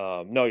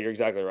no, you're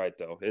exactly right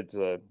though. It's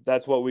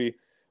that's what we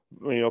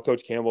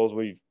Coach Campbell's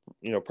we've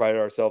prided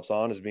ourselves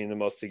on, as being the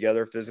most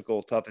together,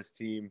 physical, toughest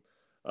team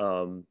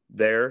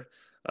there.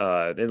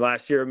 And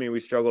last year, we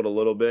struggled a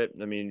little bit.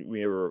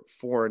 We were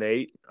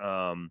 4-8,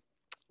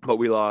 but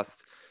we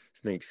lost,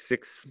 I think,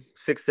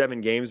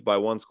 7 games by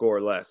 1 score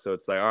or less. So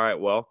it's like, all right,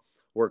 well,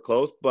 we're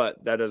close,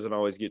 but that doesn't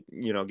always get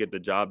the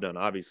job done,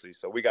 obviously.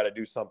 So we got to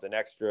do something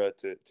extra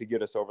to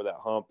get us over that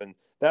hump. And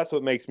that's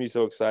what makes me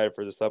so excited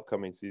for this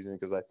upcoming season,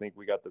 because I think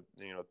we got the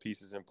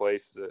pieces in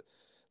place.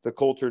 The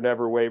culture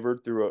never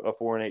wavered through a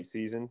 4-8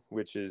 season,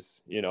 which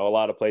is, a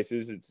lot of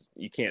places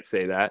you can't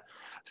say that.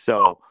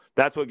 So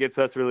that's what gets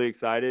us really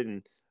excited,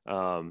 and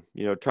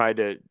try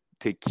to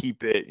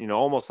keep it,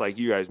 almost like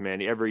you guys,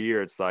 man. Every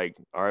year it's like,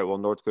 all right, well,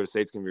 North Dakota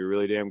State's going to be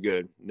really damn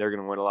good. They're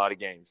going to win a lot of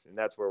games, and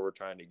that's where we're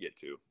trying to get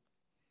to.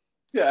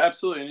 Yeah,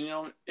 absolutely.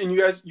 And and you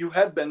guys, you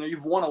have been there.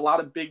 You've won a lot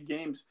of big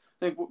games.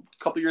 I think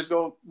a couple of years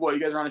ago, you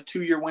guys are on a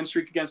 2-year win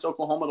streak against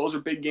Oklahoma. Those are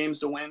big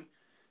games to win.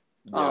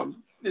 Yep.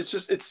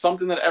 It's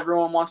something that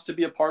everyone wants to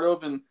be a part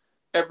of, and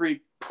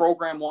every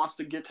program wants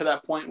to get to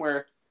that point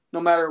where no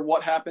matter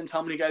what happens,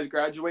 how many guys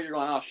graduate, you're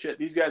going, oh shit,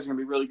 these guys are going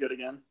to be really good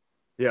again.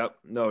 Yep,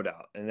 no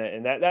doubt.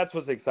 And that's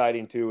what's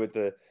exciting too with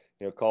the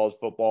college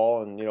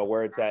football and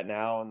where it's at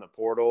now, and the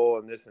portal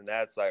and this and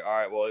that. It's like, all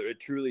right, well, it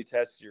truly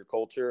tests your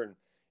culture and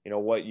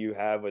what you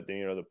have with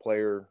the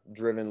player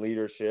driven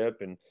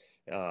leadership. And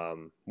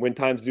when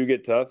times do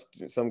get tough,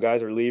 some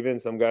guys are leaving,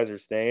 some guys are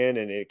staying,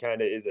 and it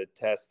kind of is a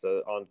test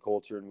on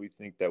culture. And we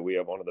think that we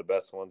have one of the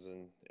best ones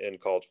in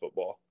college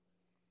football.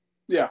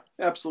 Yeah,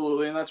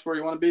 absolutely. And that's where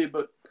you want to be.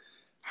 But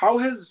how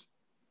has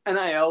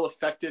NIL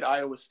affected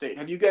Iowa State?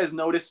 Have you guys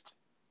noticed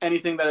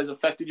anything that has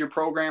affected your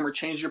program or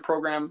changed your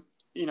program,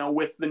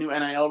 with the new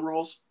NIL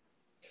rules?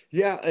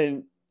 Yeah.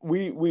 And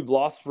we've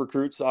lost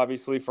recruits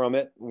obviously from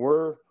it.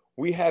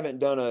 We haven't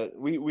done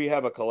we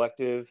have a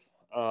collective,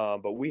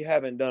 but we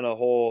haven't done a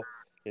whole,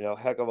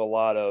 heck of a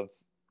lot of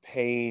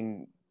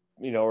paying,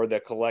 or the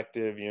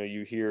collective,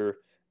 you hear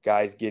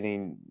guys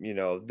getting,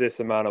 this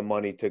amount of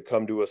money to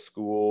come to a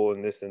school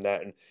and this and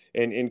that.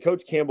 And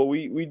Coach Campbell,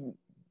 we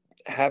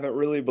haven't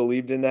really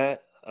believed in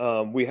that.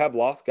 We have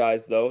lost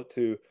guys though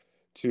to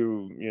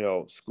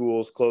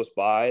schools close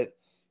by,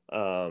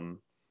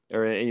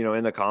 or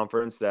in the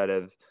conference that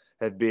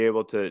have be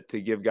able to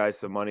give guys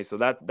some money. So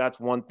that's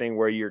one thing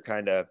where you're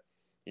kind of,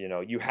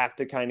 you have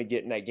to kind of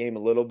get in that game a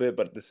little bit,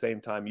 but at the same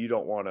time, you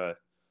don't want to,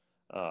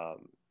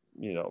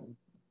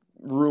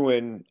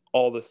 ruin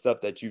all the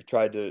stuff that you've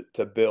tried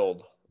to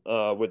build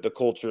with the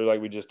culture, like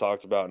we just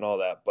talked about and all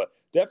that. But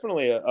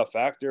definitely a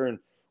factor. And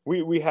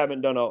we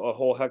haven't done a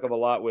whole heck of a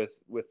lot with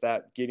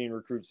that, getting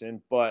recruits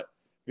in, but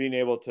being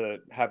able to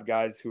have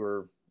guys who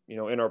are,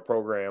 in our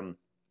program,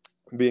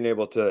 being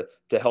able to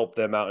help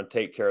them out and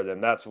take care of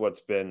them. That's what's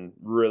been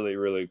really,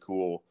 really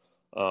cool.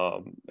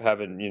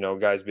 Having,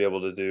 guys be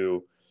able to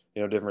do,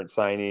 different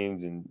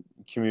signings and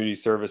community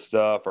service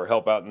stuff, or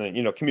help out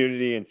in the,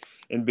 community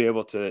and be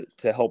able to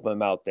help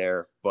them out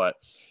there. But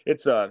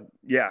it's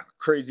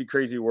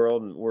crazy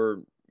world. And we're,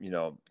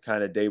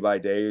 kind of day by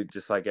day,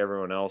 just like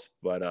everyone else.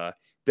 But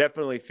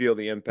definitely feel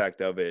the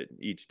impact of it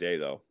each day,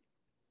 though.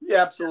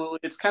 Yeah, absolutely.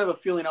 It's kind of a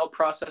feeling out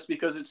process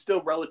because it's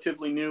still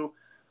relatively new.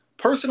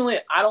 Personally,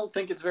 I don't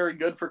think it's very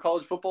good for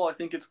college football. I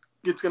think it's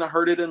going to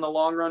hurt it in the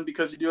long run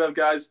because you do have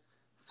guys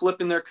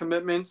flipping their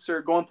commitments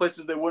or going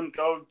places they wouldn't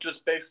go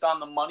just based on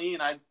the money,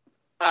 and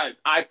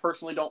I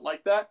personally don't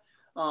like that.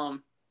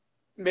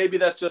 Maybe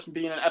that's just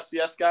being an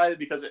FCS guy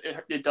because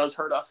it does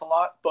hurt us a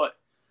lot, but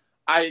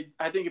I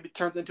think it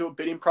turns into a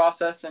bidding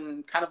process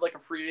and kind of like a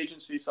free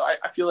agency. So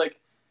I feel like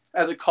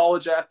as a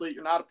college athlete,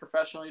 you're not a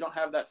professional, you don't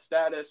have that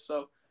status,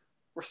 so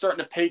we're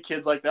starting to pay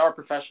kids like they are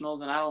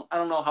professionals, and I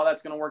don't know how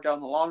that's going to work out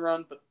in the long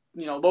run. But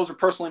those are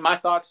personally my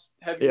thoughts.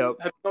 Have you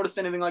noticed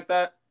anything like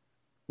that?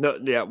 No,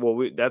 yeah.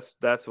 Well,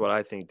 that's what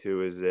I think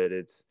too. Is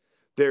that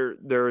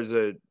there is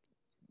a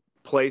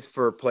place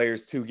for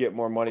players to get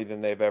more money than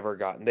they've ever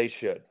gotten. They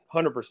should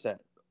 100%.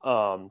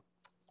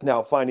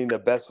 Now, finding the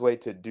best way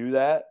to do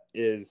that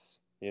is,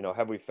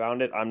 have we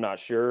found it? I'm not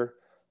sure.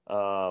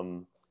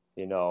 You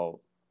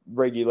know,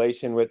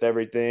 regulation with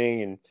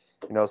everything, and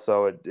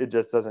so it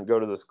just doesn't go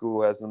to the school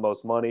who has the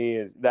most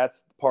money.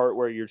 That's the part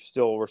where we're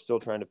still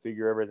trying to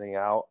figure everything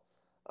out.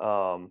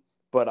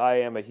 But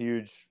I am a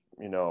huge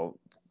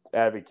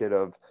advocate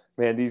of,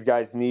 man, these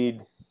guys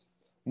need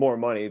more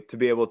money to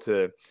be able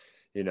to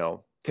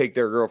take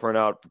their girlfriend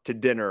out to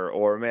dinner,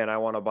 or, man, I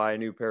want to buy a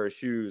new pair of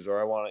shoes, or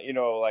I want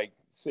to like,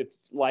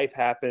 life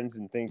happens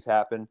and things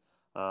happen.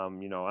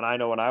 And I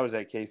know when I was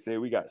at K-State,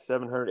 we got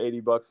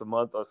 $780 a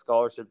month, a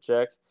scholarship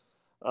check.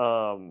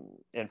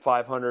 And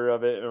 500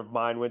 of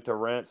mine went to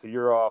rent. So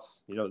you're off,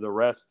 the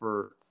rest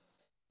for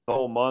the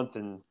whole month.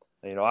 And,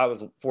 I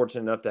was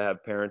fortunate enough to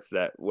have parents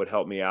that would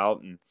help me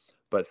out.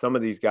 But some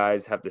of these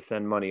guys have to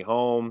send money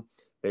home.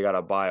 They got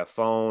to buy a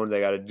phone.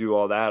 They got to do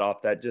all that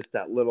off just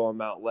that little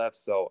amount left.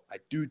 So I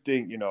do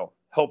think,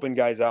 helping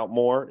guys out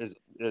more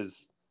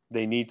is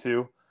they need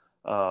to.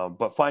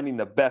 But finding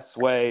the best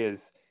way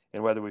is,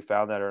 and whether we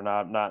found that or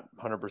not, I'm not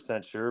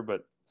 100% sure,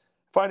 but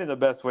finding the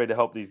best way to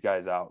help these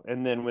guys out.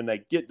 And then when they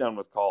get done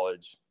with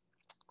college,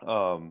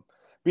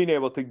 being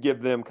able to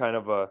give them kind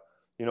of a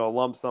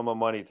lump sum of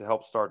money to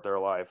help start their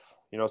life,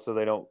 so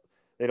they don't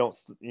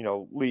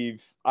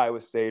leave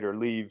Iowa State or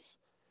leave,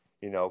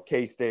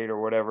 K-State or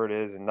whatever it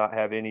is and not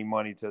have any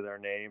money to their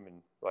name,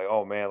 and like,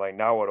 oh man, like,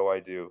 now what do I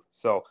do?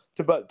 So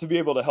to be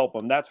able to help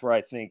them, that's where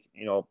I think,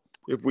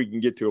 if we can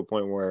get to a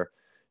point where,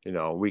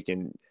 we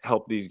can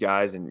help these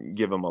guys and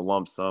give them a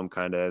lump sum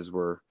kind of as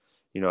we're,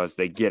 as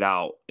they get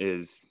out,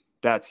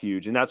 that's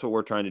huge. And that's what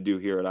we're trying to do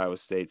here at Iowa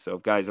State. So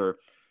if guys are,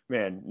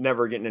 man,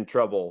 never getting in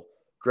trouble,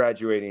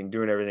 graduating,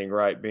 doing everything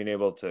right, being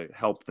able to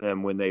help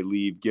them when they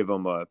leave, give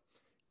them a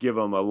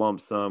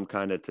lump sum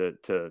kind of to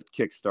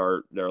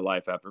kickstart their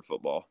life after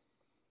football.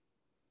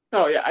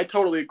 Oh yeah, I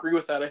totally agree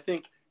with that. I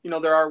think,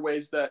 there are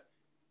ways that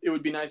it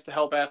would be nice to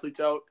help athletes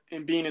out,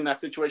 and being in that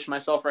situation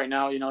myself right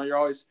now, you're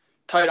always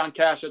tight on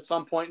cash at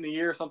some point in the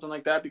year or something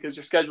like that because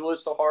your schedule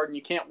is so hard and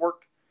you can't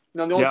work.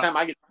 The only time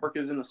I get to work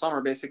is in the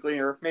summer, basically,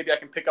 or maybe I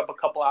can pick up a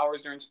couple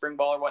hours during spring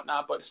ball or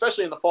whatnot. But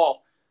especially in the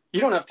fall, you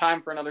don't have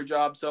time for another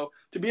job. So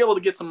to be able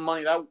to get some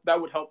money,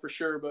 that would help for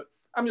sure. But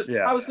I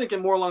was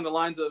thinking more along the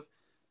lines of,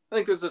 I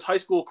think there's this high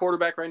school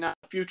quarterback right now,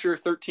 future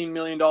 $13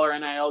 million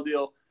NIL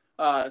deal,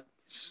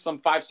 some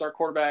 5-star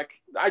quarterback.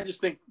 I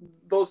just think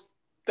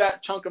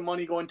that chunk of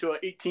money going to an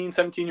 18,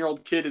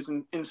 17-year-old kid is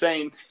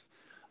insane.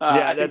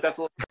 I think that's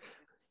a little...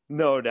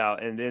 No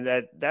doubt. And then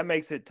that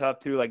makes it tough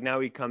too. Like, now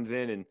he comes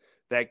in and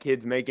that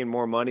kid's making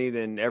more money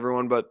than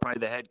everyone but probably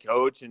the head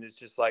coach. And it's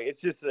just like,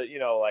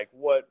 like,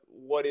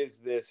 what is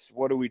this?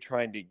 What are we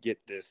trying to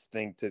get this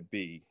thing to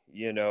be?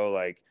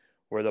 Like,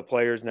 where the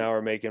players now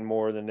are making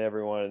more than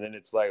everyone. And then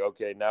it's like,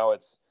 okay, now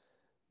it's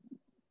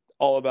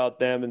all about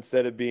them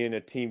instead of being a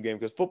team game,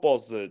 because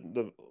football's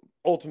the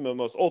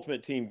most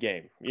ultimate team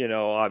game,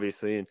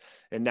 obviously.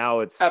 And now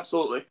it's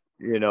absolutely,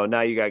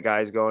 now you got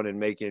guys going and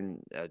making,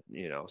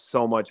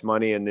 so much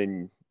money, and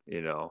then,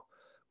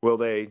 will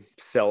they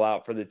sell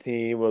out for the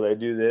team? Will they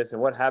do this?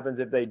 And what happens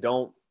if they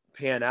don't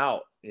pan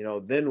out?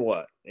 Then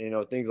what?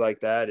 Things like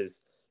that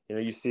is,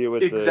 you see it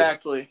with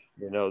exactly.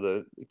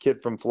 The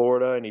kid from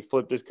Florida, and he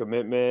flipped his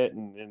commitment,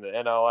 and the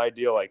NLI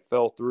deal like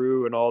fell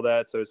through and all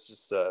that. So it's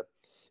just,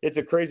 it's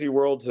a crazy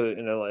world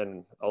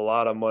and a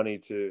lot of money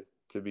to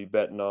be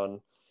betting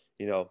on,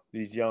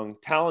 these young,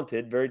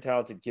 talented, very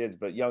talented kids,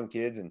 but young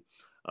kids. And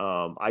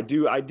I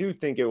do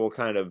think it will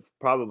kind of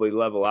probably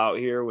level out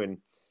here when,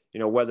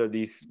 whether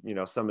these,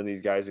 some of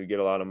these guys who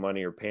get a lot of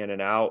money are panning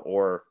out,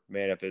 or,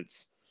 man, if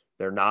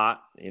they're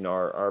not,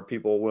 are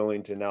people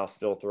willing to now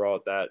still throw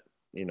out that,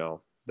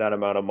 that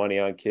amount of money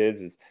on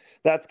kids?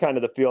 That's kind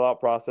of the feel out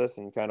process,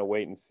 and kind of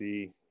wait and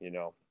see,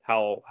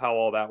 how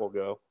all that will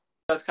go.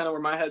 That's kind of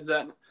where my head's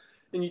at.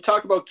 And you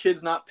talk about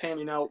kids not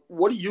panning out.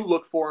 What do you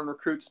look for in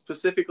recruits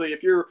specifically?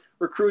 If you're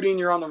recruiting,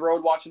 you're on the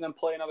road watching them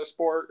play another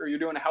sport, or you're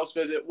doing a house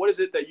visit, what is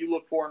it that you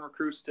look for in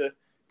recruits to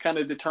kind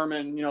of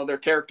determine, their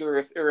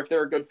character, if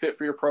they're a good fit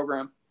for your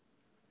program?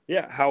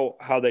 Yeah,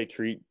 how they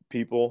treat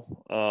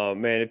people.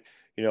 Man,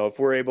 if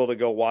we're able to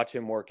go watch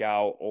him work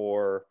out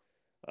or,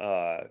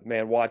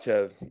 man, watch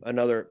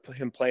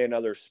him play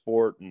another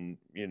sport, and,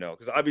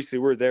 because obviously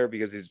we're there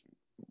because he's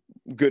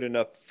good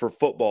enough for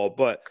football,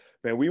 but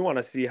man, we want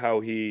to see how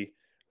he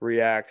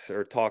reacts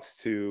or talks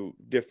to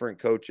different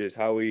coaches,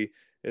 how he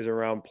is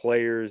around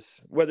players,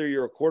 whether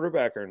you're a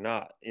quarterback or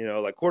not.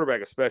 Like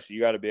quarterback especially,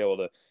 you got to be able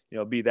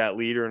to, be that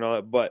leader and all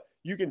that. But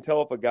you can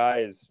tell if a guy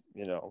is,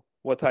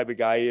 what type of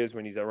guy he is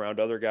when he's around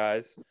other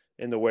guys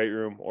in the weight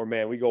room. Or,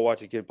 man, we go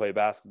watch a kid play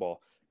basketball.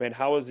 Man,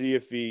 how is he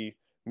if he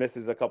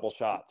misses a couple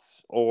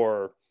shots?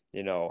 Or,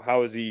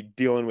 how is he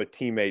dealing with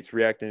teammates,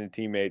 reacting to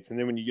teammates? And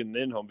then when you get an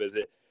in-home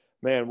visit,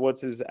 man,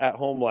 what's his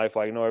at-home life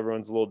like? I know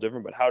everyone's a little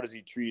different, but how does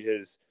he treat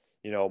his,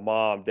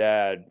 mom,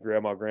 dad,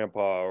 grandma,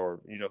 grandpa, or,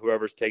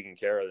 whoever's taking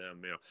care of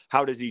them?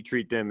 How does he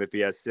treat them if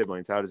he has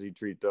siblings? How does he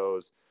treat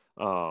those?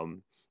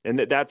 And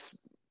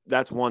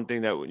that's one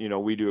thing that,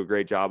 we do a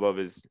great job of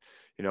is,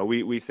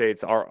 we say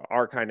it's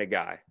our kind of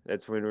guy.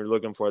 That's when we're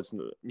looking for, it's,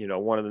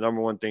 one of the number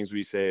one things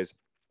we say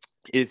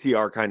is he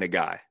our kind of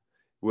guy?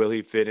 Will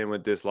he fit in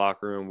with this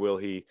locker room? Will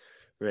he,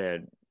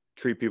 man,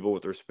 treat people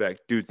with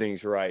respect, do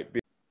things right?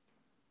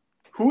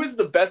 Who is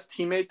the best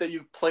teammate that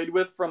you've played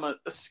with from a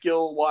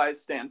skill-wise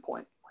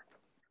standpoint?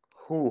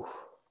 Whew,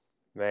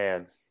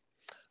 man.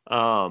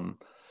 I'd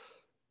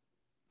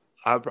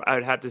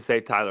have to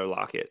say Tyler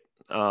Lockett.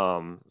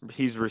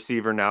 He's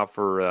receiver now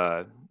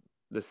for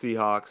the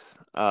Seahawks.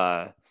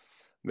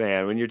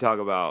 Man, when you talk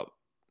about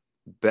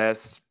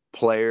best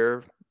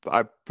player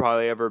I've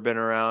probably ever been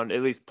around,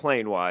 at least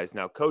playing wise.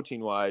 Now,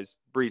 coaching wise,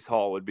 Breece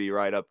Hall would be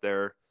right up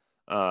there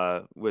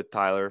with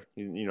Tyler,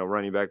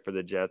 running back for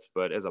the Jets.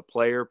 But as a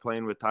player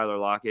playing with Tyler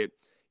Lockett,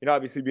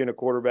 obviously being a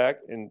quarterback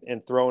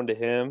and throwing to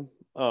him,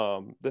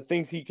 the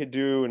things he could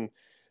do and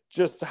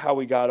just how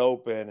he got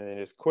open and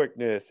his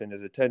quickness and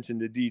his attention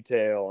to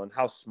detail and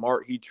how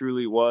smart he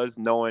truly was,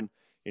 knowing,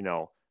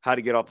 how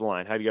to get off the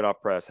line, how to get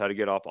off press, how to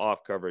get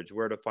off coverage,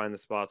 where to find the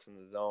spots in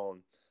the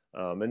zone.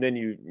 And then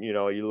you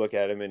look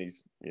at him and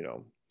he's,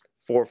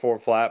 4.4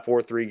 flat,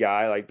 4.3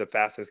 guy, like the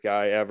fastest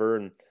guy ever.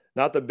 And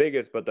not the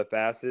biggest, but the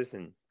fastest.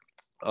 And,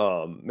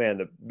 man,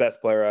 the best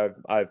player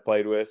I've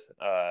played with.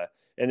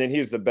 And then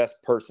he's the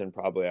best person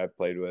probably I've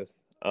played with.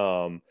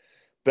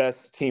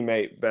 Best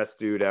teammate, best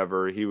dude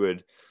ever. He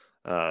would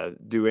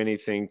do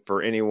anything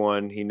for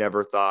anyone. He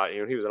never thought,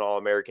 he was an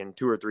All-American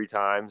 2 or 3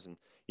 times. And,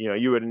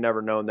 you would have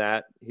never known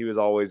that. He was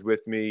always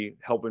with me,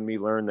 helping me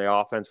learn the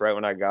offense right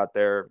when I got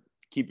there,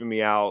 keeping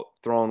me out,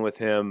 throwing with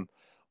him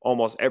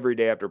almost every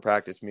day after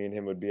practice. Me and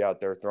him would be out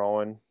there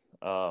throwing.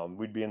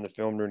 We'd be in the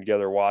film room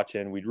together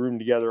watching. We'd room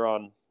together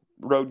on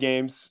road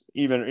games,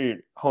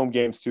 even home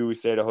games too. We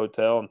stayed at a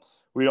hotel, and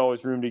we'd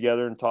always room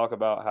together and talk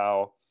about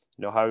how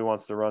he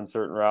wants to run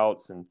certain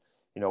routes and,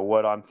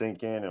 what I'm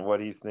thinking and what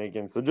he's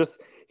thinking. So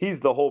just he's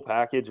the whole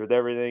package with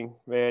everything,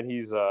 man.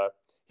 He's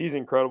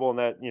incredible, and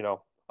that,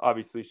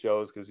 obviously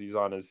shows because he's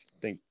on his, I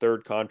think,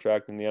 3rd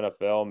contract in the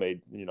NFL,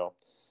 made,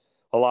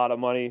 a lot of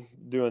money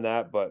doing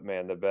that. But,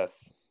 man, the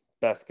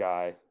best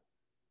guy,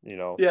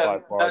 by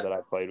far that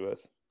I played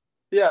with.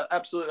 Yeah,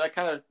 absolutely. That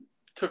kind of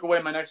took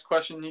away my next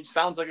question. He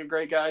sounds like a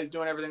great guy. He's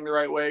doing everything the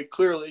right way.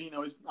 Clearly,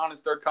 he's on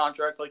his 3rd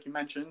contract, like you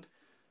mentioned.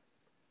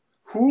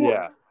 Who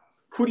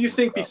do you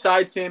think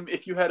besides him,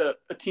 if you had a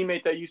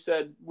teammate that you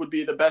said would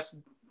be the best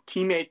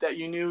teammate that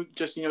you knew,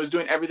 just, was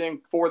doing everything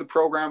for the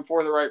program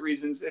for the right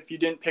reasons, if you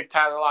didn't pick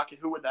Tyler Lockett,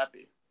 who would that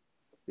be?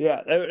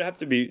 Yeah, that would have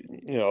to be,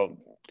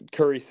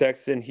 Curry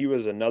Sexton. He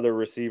was another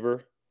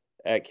receiver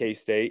at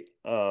K-State.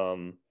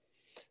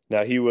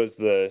 Now he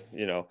was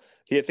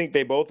I think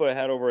they both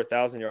had over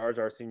 1,000 yards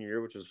our senior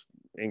year, which was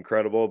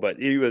incredible. But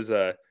he was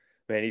man,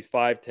 he's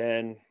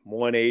 5'10",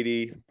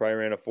 180, probably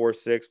ran a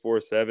 4.6,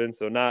 4.7.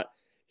 So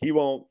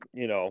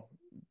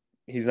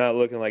he's not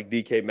looking like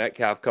DK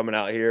Metcalf coming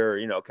out here,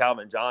 or,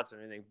 Calvin Johnson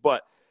or anything.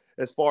 But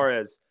as far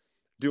as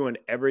doing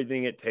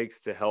everything it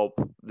takes to help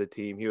the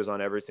team, he was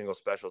on every single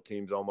special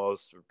teams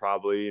almost,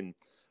 probably.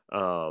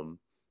 And,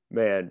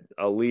 man,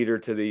 a leader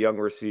to the young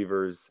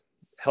receivers,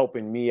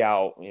 helping me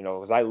out,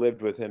 because I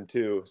lived with him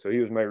too. So he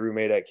was my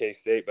roommate at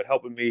K-State, but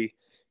helping me,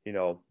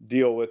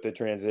 deal with the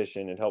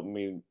transition and helping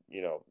me,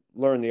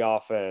 learn the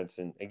offense.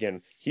 And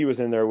again, he was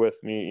in there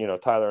with me,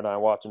 Tyler and I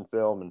watching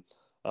film.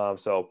 And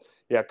so,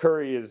 yeah,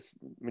 Curry is,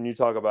 when you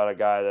talk about a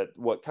guy that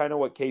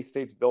what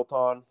K-State's built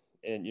on,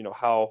 and,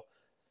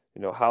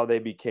 how they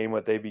became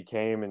what they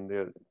became, and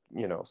the,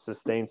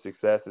 sustained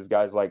success is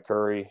guys like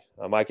Curry.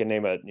 I can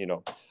name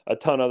a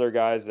ton of other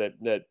guys that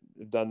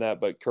have done that,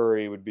 but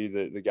Curry would be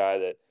the guy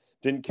that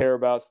didn't care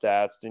about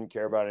stats, didn't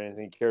care about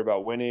anything, cared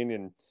about winning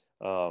and,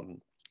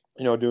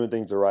 doing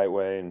things the right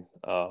way.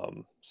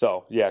 And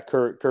so, yeah,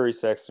 Curry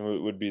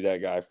Sexton would be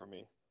that guy for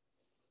me.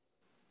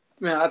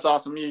 Man, that's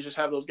awesome. You just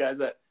have those guys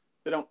that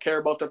they don't care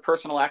about their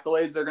personal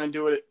accolades. They're going to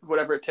do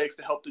whatever it takes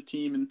to help the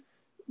team. And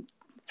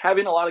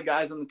having a lot of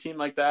guys on the team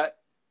like that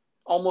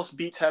almost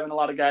beats having a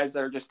lot of guys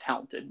that are just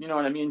talented. You know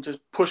what I mean? Just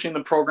pushing the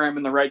program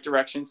in the right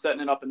direction,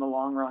 setting it up in the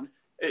long run.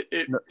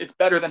 It's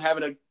better than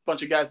having a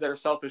bunch of guys that are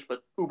selfish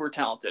but uber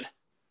talented.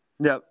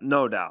 Yeah,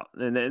 no doubt,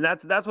 and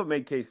that's what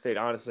made K State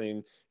honestly,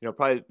 and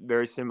probably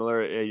very similar,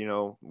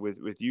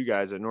 with you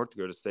guys at North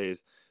Dakota State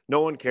is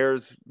no one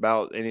cares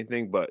about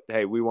anything but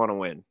hey, we want to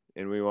win,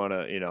 and we want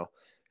to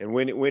and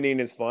winning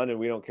is fun, and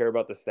we don't care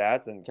about the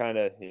stats, and kind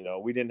of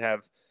we didn't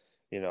have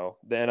the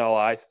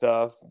NLI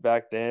stuff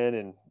back then,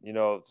 and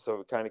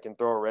so it kind of can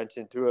throw a wrench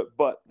into it,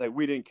 but like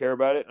we didn't care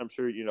about it. I'm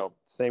sure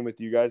same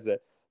with you guys that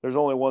there's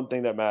only one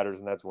thing that matters,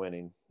 and that's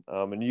winning.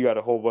 And you got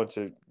a whole bunch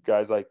of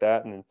guys like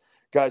that, and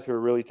guys who are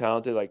really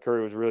talented, like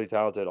Curry was really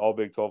talented, all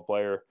Big 12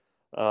 player,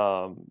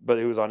 but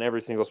he was on every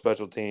single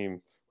special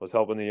team, was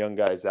helping the young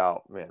guys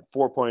out. Man,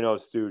 4.0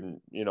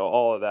 student,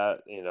 all of that,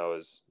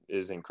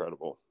 is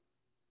incredible.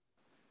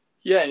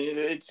 Yeah,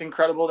 it's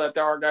incredible that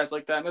there are guys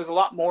like that. And there's a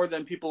lot more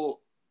than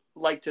people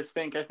like to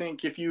think. I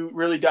think if you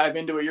really dive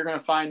into it, you're going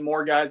to find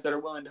more guys that are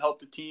willing to help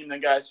the team than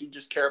guys who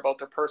just care about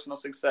their personal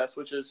success,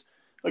 which is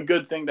a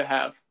good thing to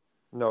have.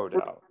 No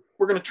doubt.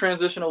 We're going to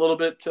transition a little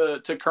bit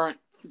to current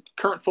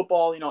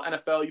football,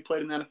 NFL. You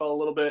played in the NFL a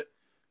little bit.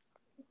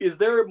 Is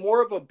there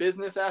more of a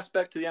business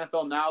aspect to the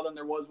NFL now than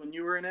there was when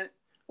you were in it,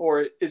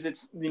 or is it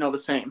the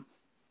same?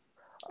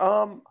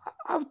 I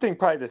would think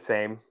probably the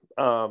same.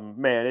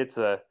 Man,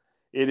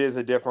 it is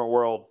a different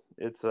world.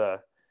 It's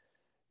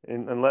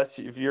unless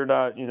if you're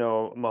not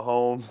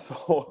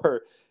Mahomes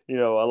or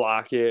a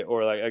Lockett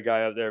or like a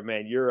guy up there,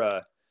 man,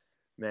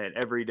 man,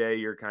 every day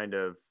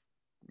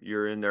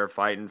you're in there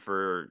fighting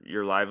for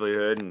your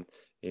livelihood, and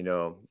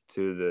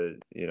to the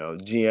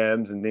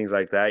GMs and things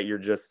like that. You're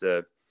just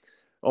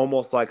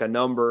almost like a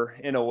number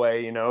in a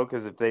way,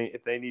 because if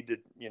they need to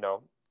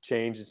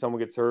change and someone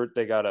gets hurt,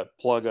 they got to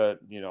plug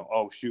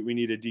oh shoot, we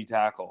need a D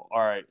tackle.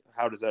 All right,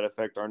 how does that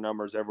affect our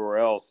numbers everywhere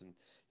else?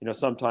 And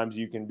sometimes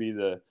you can be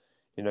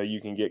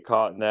you can get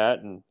caught in that.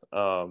 And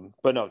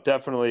but no,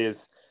 definitely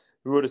is.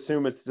 We would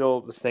assume it's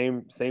still the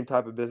same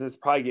type of business,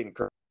 probably getting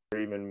crazier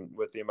even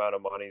with the amount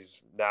of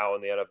monies now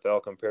in the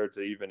NFL compared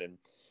to even in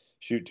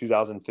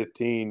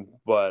 2015.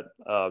 But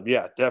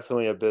yeah,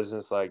 definitely a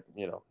business like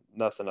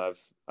nothing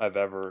I've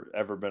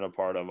ever been a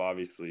part of,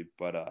 obviously.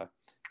 But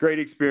great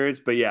experience.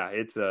 But yeah,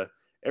 it's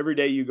every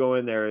day you go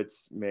in there,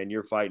 it's man,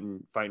 you're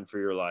fighting for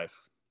your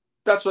life.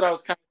 That's what I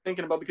was kind of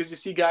thinking about, because you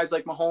see guys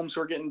like Mahomes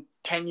who are getting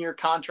 10-year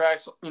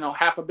contracts,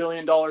 $500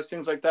 million,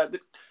 things like that.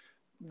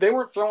 They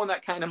weren't throwing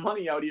that kind of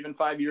money out even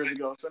 5 years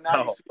ago. So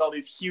now you see all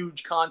these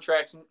huge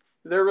contracts, and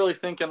they're really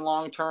thinking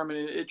long term, and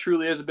it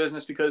truly is a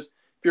business, because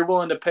if you're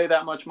willing to pay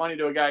that much money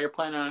to a guy, you're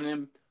planning on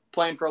him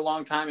playing for a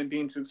long time and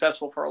being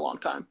successful for a long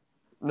time.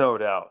 No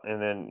doubt. And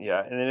then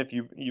if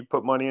you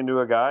put money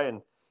into a guy,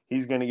 and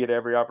he's going to get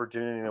every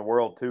opportunity in the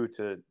world too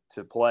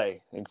to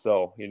play. And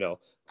so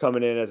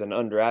coming in as an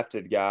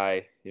undrafted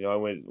guy, I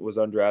was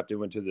undrafted,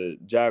 went to the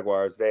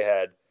Jaguars. They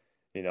had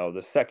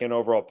the second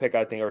overall pick,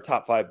 I think, or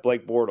top 5,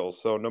 Blake Bortles.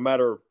 So no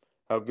matter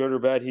how good or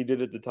bad he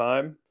did at the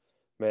time,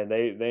 man,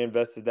 they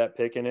invested that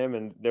pick in him,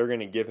 and they're going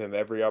to give him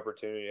every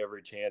opportunity,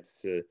 every chance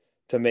to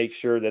make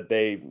sure that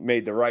they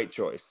made the right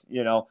choice.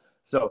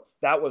 So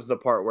that was the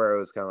part where it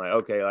was kind of like,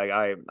 okay, like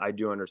I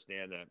do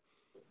understand that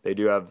they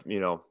do have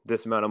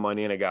this amount of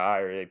money in a guy,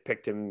 or they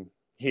picked him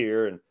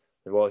here, and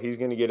well, he's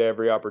going to get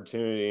every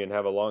opportunity and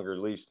have a longer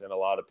leash than a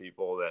lot of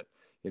people that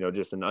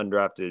just an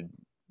undrafted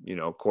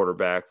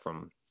quarterback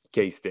from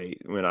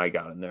K-State when I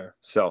got in there.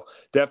 So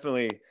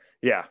definitely,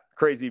 yeah,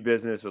 crazy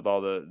business with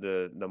all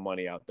the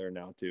money out there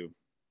now too.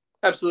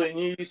 Absolutely.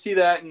 And you see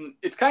that, and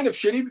it's kind of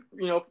shitty,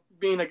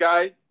 being a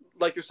guy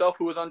like yourself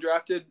who was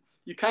undrafted.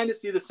 You kind of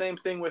see the same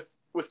thing with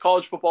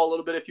college football a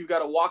little bit. If you've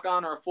got a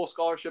walk-on or a full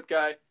scholarship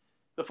guy,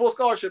 the full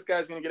scholarship guy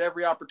is going to get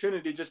every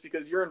opportunity just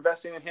because you're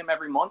investing in him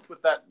every month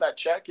with that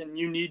check, and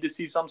you need to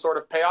see some sort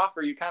of payoff,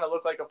 or you kind of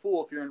look like a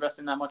fool if you're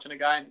investing that much in a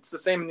guy. And it's the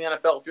same in the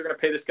NFL. If you're going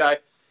to pay this guy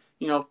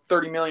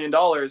 $30 million,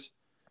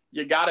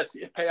 you got to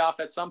see it pay off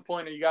at some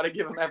point, or you got to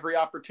give him every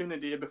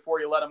opportunity before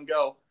you let him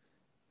go.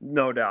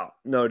 No doubt.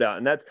 And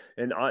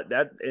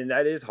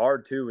that is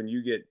hard too when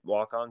you get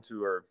walk-ons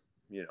who are,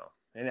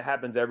 and it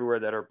happens everywhere,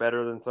 that are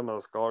better than some of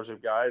the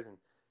scholarship guys, and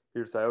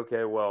you're say,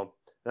 okay, well,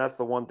 that's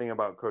the one thing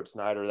about Coach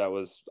Snyder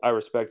that I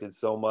respected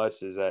so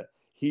much, is that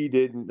he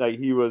didn't, like,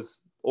 he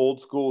was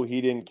old school.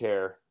 He didn't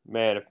care,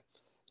 man. If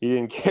he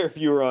didn't care if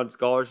you were on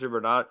scholarship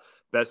or not,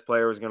 best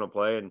player was going to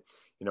play. And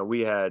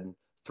we had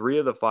 3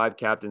 of the 5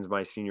 captains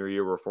my senior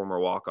year were former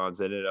walk-ons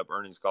that ended up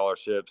earning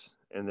scholarships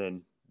and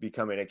then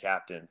becoming a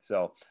captain.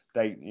 So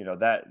they,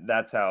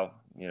 that's how,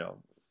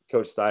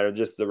 Coach Snyder,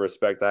 just the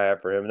respect I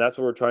have for him. And that's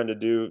what we're trying to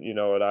do,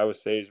 at Iowa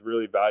State, is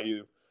really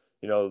value,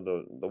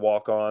 the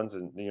walk-ons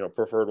and,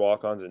 preferred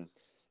walk-ons, and,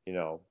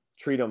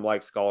 treat them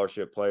like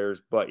scholarship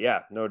players. But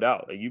yeah, no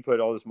doubt, like, you put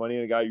all this money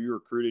in a guy, you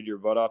recruited your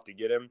butt off to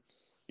get him,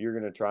 you're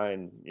going to try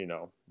and,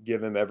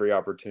 give him every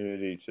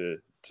opportunity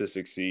to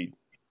succeed.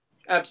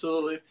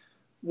 Absolutely.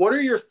 What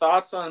are your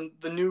thoughts on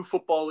the new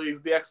football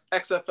leagues, the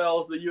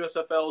XFLs, the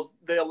USFLs?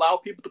 They allow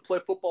people to play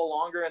football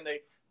longer, and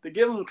they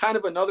give them kind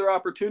of another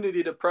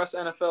opportunity to press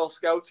NFL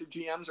scouts or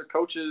GMs or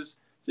coaches.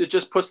 It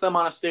just puts them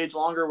on a stage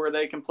longer where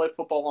they can play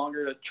football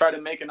longer to try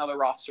to make another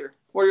roster.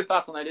 What are your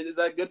thoughts on that? Is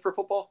that good for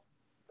football?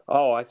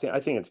 Oh, I think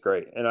it's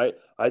great, and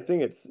I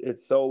think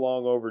it's so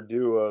long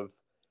overdue of,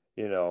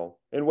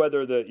 and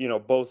whether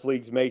both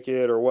leagues make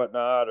it or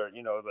whatnot, or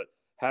but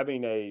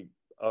having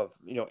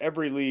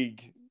every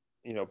league,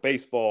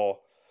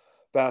 baseball,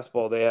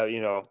 basketball, they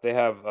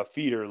have a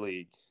feeder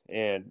league,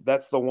 and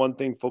that's the one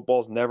thing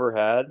football's never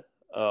had.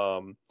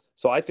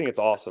 So I think it's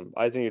awesome.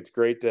 I think it's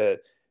great to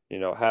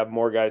have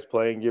more guys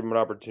playing, give them an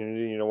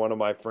opportunity. One of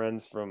my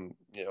friends from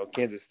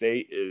Kansas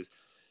State is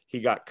he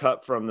got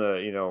cut from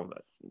an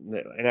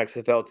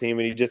XFL team,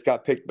 and he just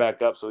got picked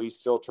back up, so he's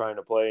still trying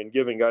to play, and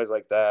giving guys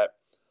like that,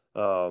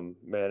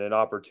 man, an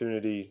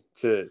opportunity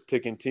to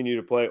continue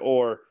to play.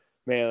 Or,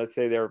 man, let's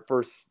say their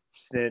first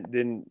stint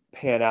didn't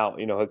pan out.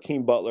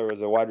 Hakeem Butler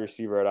was a wide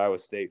receiver at Iowa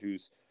State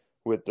who's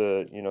with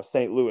the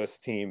St. Louis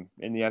team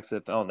in the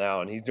XFL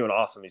now, and he's doing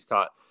awesome. He's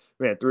caught,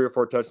 man, 3 or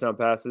 4 touchdown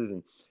passes,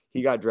 and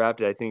he got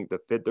drafted, I think, the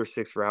 5th or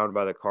 6th round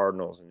by the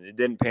Cardinals, and it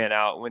didn't pan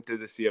out. Went through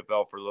the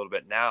CFL for a little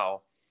bit.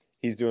 Now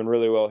he's doing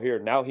really well here.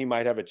 Now he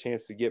might have a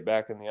chance to get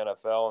back in the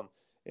NFL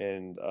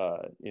and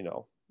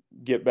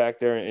get back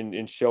there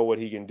and show what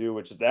he can do,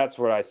 which that's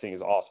what I think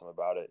is awesome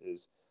about it,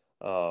 is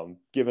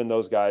giving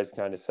those guys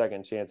kind of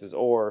second chances,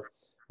 or,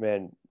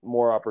 man,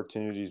 more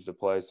opportunities to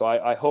play. So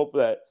I hope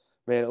that,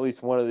 man, at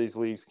least one of these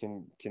leagues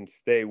can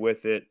stay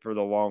with it for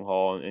the long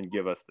haul and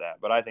give us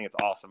that. But I think it's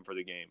awesome for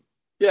the game.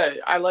 Yeah,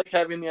 I like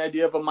having the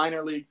idea of a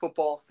minor league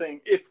football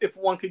thing. If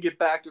one could get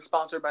backed or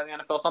sponsored by the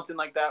NFL, something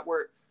like that,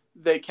 where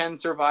they can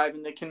survive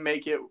and they can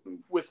make it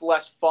with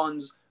less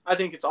funds, I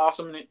think it's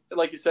awesome. And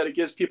like you said, it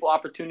gives people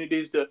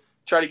opportunities to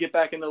try to get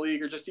back in the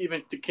league, or just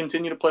even to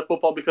continue to play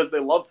football because they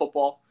love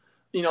football.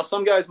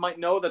 Some guys might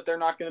know that they're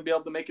not going to be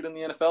able to make it in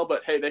the NFL,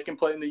 but hey, they can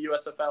play in the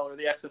USFL or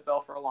the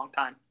XFL for a long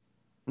time.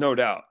 No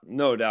doubt,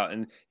 no doubt.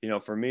 And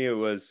for me, it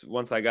was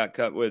once I got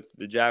cut with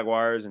the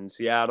Jaguars in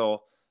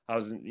Seattle. I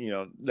was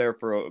there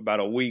for about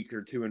a week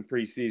or 2 in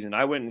preseason.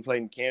 I went and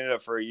played in Canada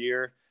for a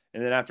year,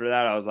 and then after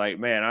that, I was like,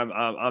 man,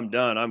 I'm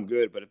done. I'm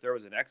good. But if there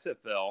was an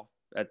XFL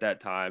at that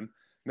time,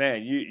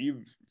 man,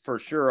 you for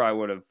sure I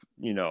would have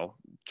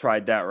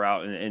tried that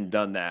route and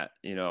done that.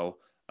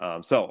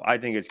 So I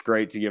think it's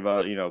great to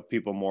give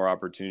people more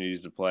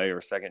opportunities to play,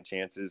 or second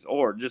chances,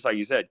 or just like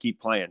you said, keep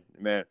playing,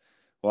 man.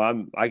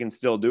 Well, I can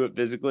still do it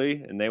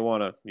physically, and they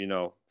want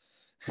to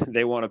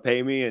they want to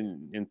pay me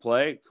and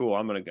play. Cool.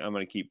 I'm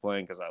gonna keep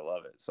playing because I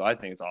love it. So I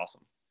think it's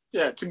awesome.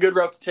 Yeah, it's a good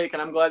route to take,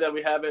 and I'm glad that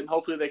we have it. And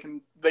hopefully they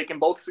can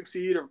both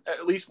succeed, or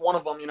at least one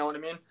of them. You know what I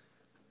mean?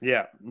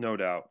 Yeah, no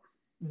doubt.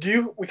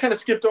 We kind of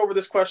skipped over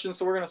this question,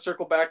 so we're gonna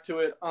circle back to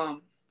it.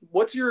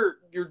 What's your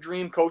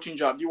dream coaching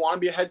job? Do you want to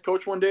be a head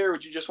coach one day, or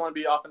would you just want to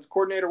be offense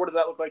coordinator? What does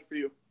that look like for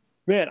you?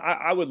 Man,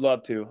 I would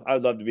love to. I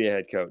would love to be a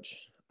head coach.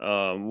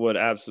 Would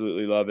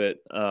absolutely love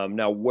it.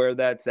 Now, where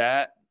that's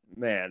at,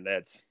 man,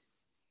 that's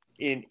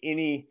in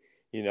any,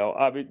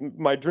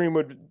 my dream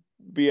would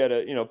be at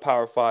a,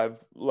 Power 5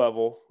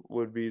 level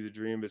would be the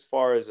dream. As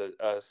far as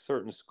a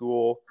certain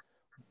school,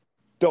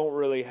 don't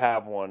really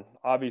have one.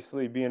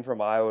 Obviously, being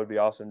from Iowa would be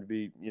awesome to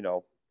be,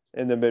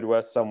 in the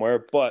Midwest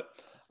somewhere. But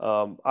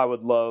I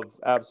would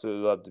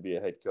absolutely love to be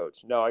a head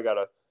coach. Now I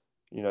gotta,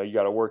 you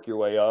gotta work your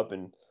way up,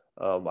 and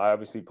I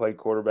obviously played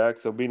quarterback,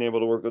 so being able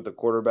to work with the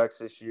quarterbacks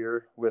this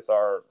year with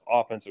our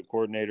offensive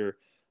coordinator,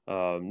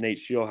 Nate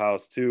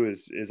Shieldhouse, too,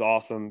 is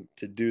awesome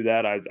to do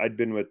that. I'd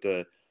been with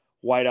the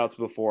Whiteouts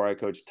before. I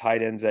coached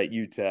tight ends at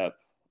UTEP,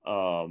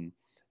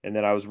 and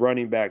then I was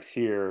running backs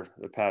here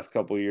the past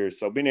couple of years.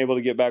 So being able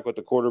to get back with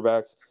the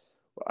quarterbacks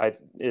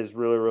is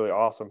really, really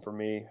awesome for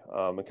me,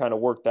 and kind of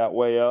work that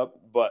way up.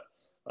 But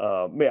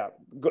yeah,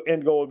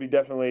 end goal would be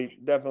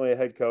definitely a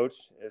head coach.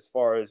 As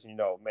far as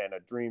man, a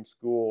dream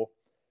school,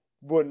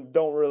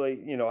 don't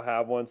really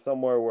have one.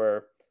 Somewhere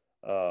where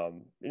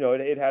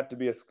it'd have to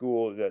be a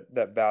school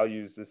that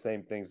values the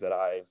same things that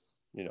I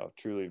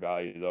truly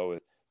value, though,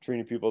 with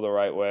treating people the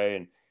right way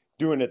and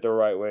doing it the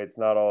right way. It's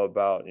not all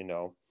about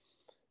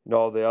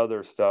all the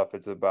other stuff.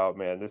 It's about,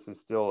 man, this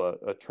is still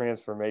a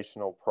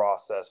transformational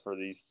process for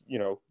these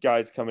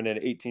guys coming in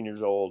at 18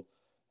 years old,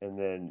 and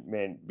then,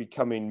 man,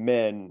 becoming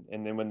men,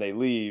 and then when they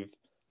leave,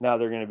 now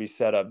they're going to be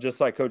set up just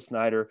like Coach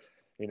Snyder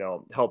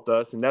helped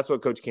us. And that's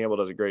what Coach Campbell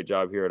does a great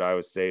job here at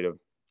Iowa State of,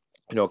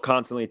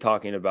 constantly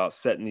talking about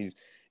setting these,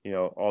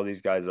 all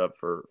these guys up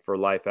for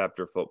life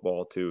after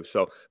football too.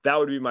 So that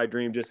would be my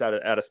dream, just at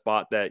a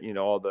spot that,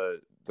 all the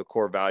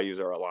core values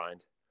are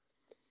aligned.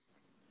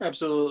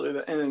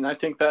 Absolutely. And I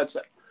think that's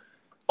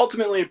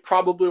ultimately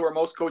probably where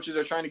most coaches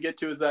are trying to get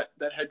to, is that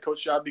head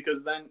coach job,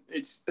 because then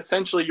it's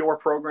essentially your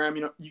program.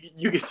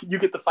 You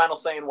get the final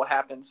say in what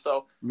happens.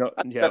 So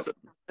that's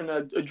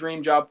a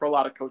dream job for a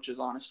lot of coaches,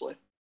 honestly.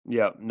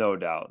 Yeah, no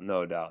doubt.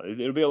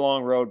 It'll be a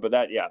long road, but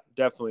that,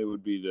 definitely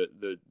would be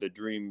the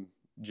dream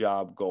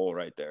job goal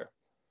right there.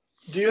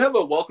 Do you have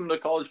a welcome to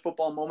college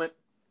football moment?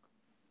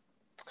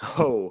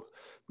 Oh,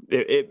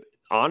 it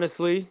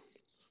honestly,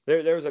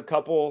 there's a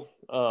couple.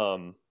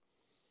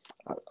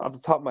 off the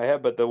top of my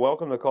head, but the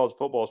welcome to college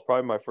football is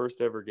probably my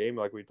first ever game,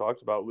 like we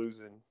talked about,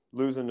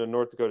 losing to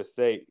North Dakota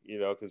State,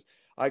 because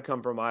I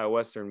come from Iowa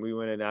Western. We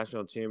win a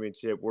national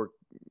championship.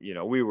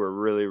 We were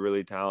really,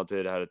 really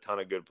talented, had a ton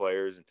of good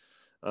players,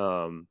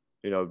 and,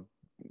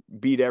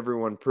 beat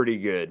everyone pretty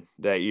good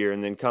that year.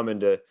 And then coming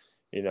to,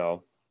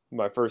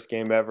 my first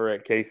game ever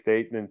at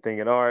K-State, and then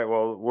thinking, all right,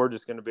 well, we're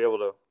just going to be able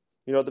to,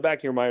 at the back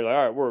of your mind, you're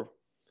like, all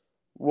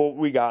right,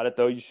 we got it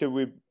though.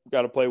 We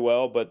got to play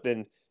well, but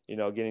then,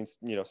 getting,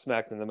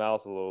 smacked in the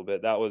mouth a little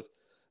bit.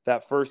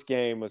 That first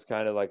game was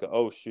kind of like,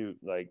 oh shoot,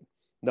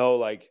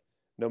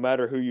 no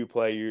matter who you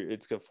play,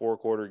 it's a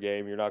 4-quarter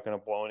game. You're not going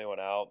to blow anyone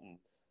out,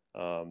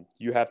 and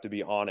you have to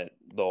be on it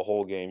the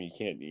whole game. You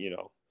can't,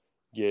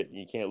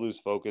 you can't lose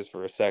focus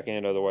for a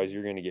second, otherwise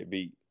you're going to get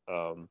beat.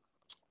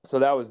 So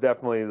that was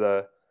definitely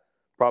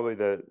probably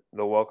the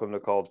welcome to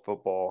college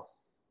football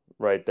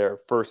right there,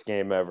 first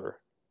game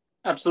ever.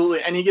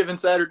 Absolutely. Any given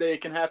Saturday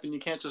it can happen. You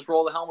can't just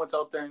roll the helmets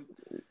out there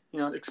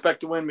and expect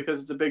to win because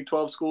it's a Big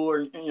 12 school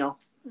or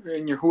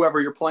and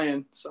whoever you're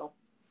playing. So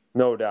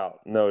no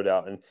doubt.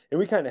 And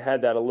we kind of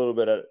had that a little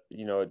bit at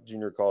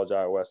junior college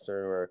Iowa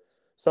Western, where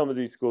some of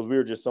these schools we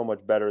were just so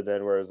much better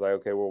than, where it's like,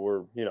 okay,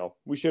 well,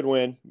 we should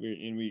win,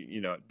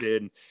 we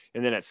did.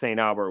 And then at St.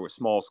 Albert, with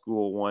small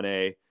school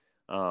 1A,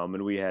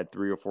 and we had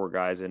 3 or 4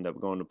 guys end up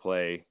going to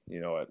play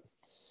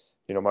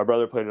my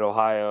brother played at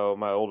Ohio,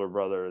 my older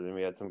brother. Then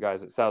we had some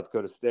guys at South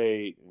Dakota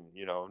State,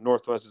 and,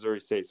 Northwest Missouri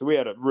State. So we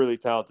had a really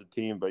talented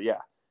team. But, yeah,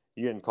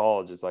 you get in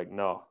college, it's like,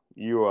 no,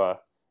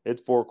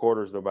 it's 4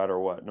 quarters no matter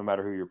what, no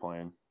matter who you're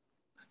playing.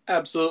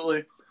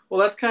 Absolutely. Well,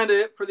 that's kind of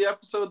it for the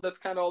episode. That's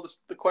kind of all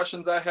the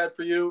questions I had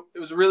for you. It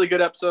was a really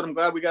good episode. I'm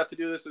glad we got to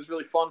do this. It was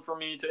really fun for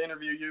me to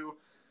interview you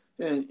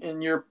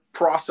in your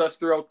process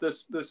throughout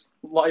this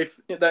life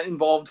that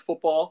involved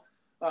football.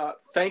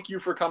 Thank you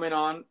for coming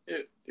on.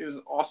 It was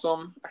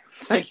awesome.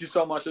 Thank you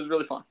so much. It was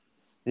really fun.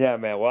 Yeah,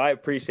 man. Well, I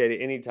appreciate it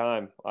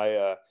anytime.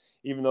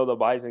 Even though the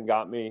Bison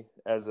got me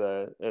as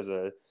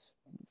a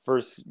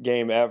first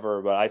game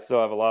ever, but I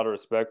still have a lot of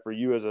respect for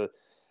you as a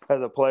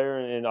player,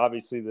 and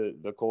obviously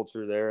the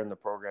culture there and the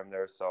program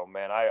there. So,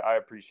 man, I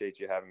appreciate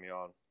you having me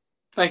on.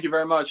 Thank you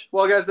very much.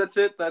 Well, guys, that's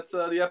it. That's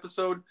the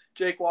episode.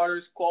 Jake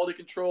Waters, quality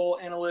control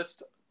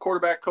analyst,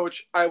 quarterback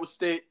coach, Iowa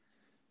State.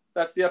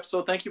 That's the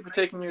episode. Thank you for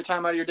taking your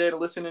time out of your day to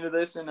listen into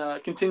this,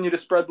 and continue to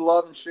spread the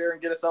love and share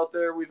and get us out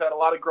there. We've had a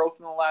lot of growth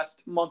in the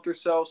last month or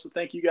so, so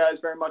thank you guys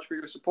very much for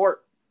your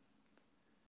support.